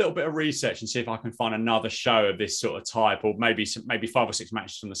to do a little bit of research and see if I can find another show of this sort of type, or maybe 5 or 6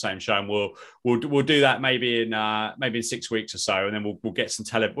 matches from the same show, and we'll do that maybe in 6 weeks or so, and then we'll get some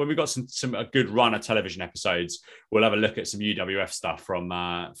when we've got a good run of television episodes, we'll have a look at some UWF stuff from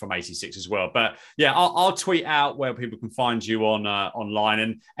 86 as well. But yeah, I'll tweet out where people can find you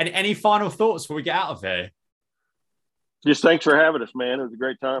online. And any final thoughts before we get out of here? Just thanks for having us, man. It was a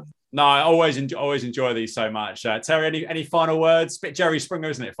great time. No, I always enjoy these so much. Terry, any final words? Bit Jerry Springer,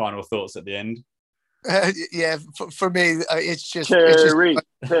 isn't it? Final thoughts at the end. Yeah, for me, it's just Terry.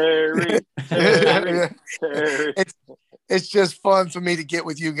 It's just fun for me to get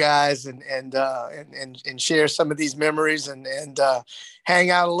with you guys and share some of these memories and hang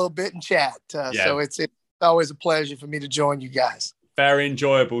out a little bit and chat. So it's always a pleasure for me to join you guys. Very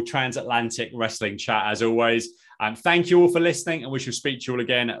enjoyable transatlantic wrestling chat as always. Thank you all for listening, and we shall speak to you all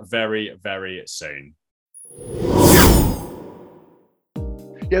again very, very soon.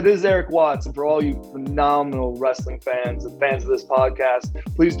 Yeah, this is Eric Watts, and for all you phenomenal wrestling fans and fans of this podcast,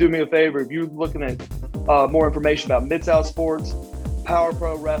 please do me a favor. If you're looking at more information about Mid-South Sports, Power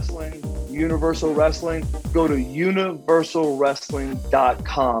Pro Wrestling, Universal Wrestling, go to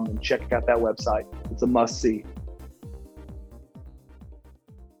universalwrestling.com and check out that website. It's a must-see.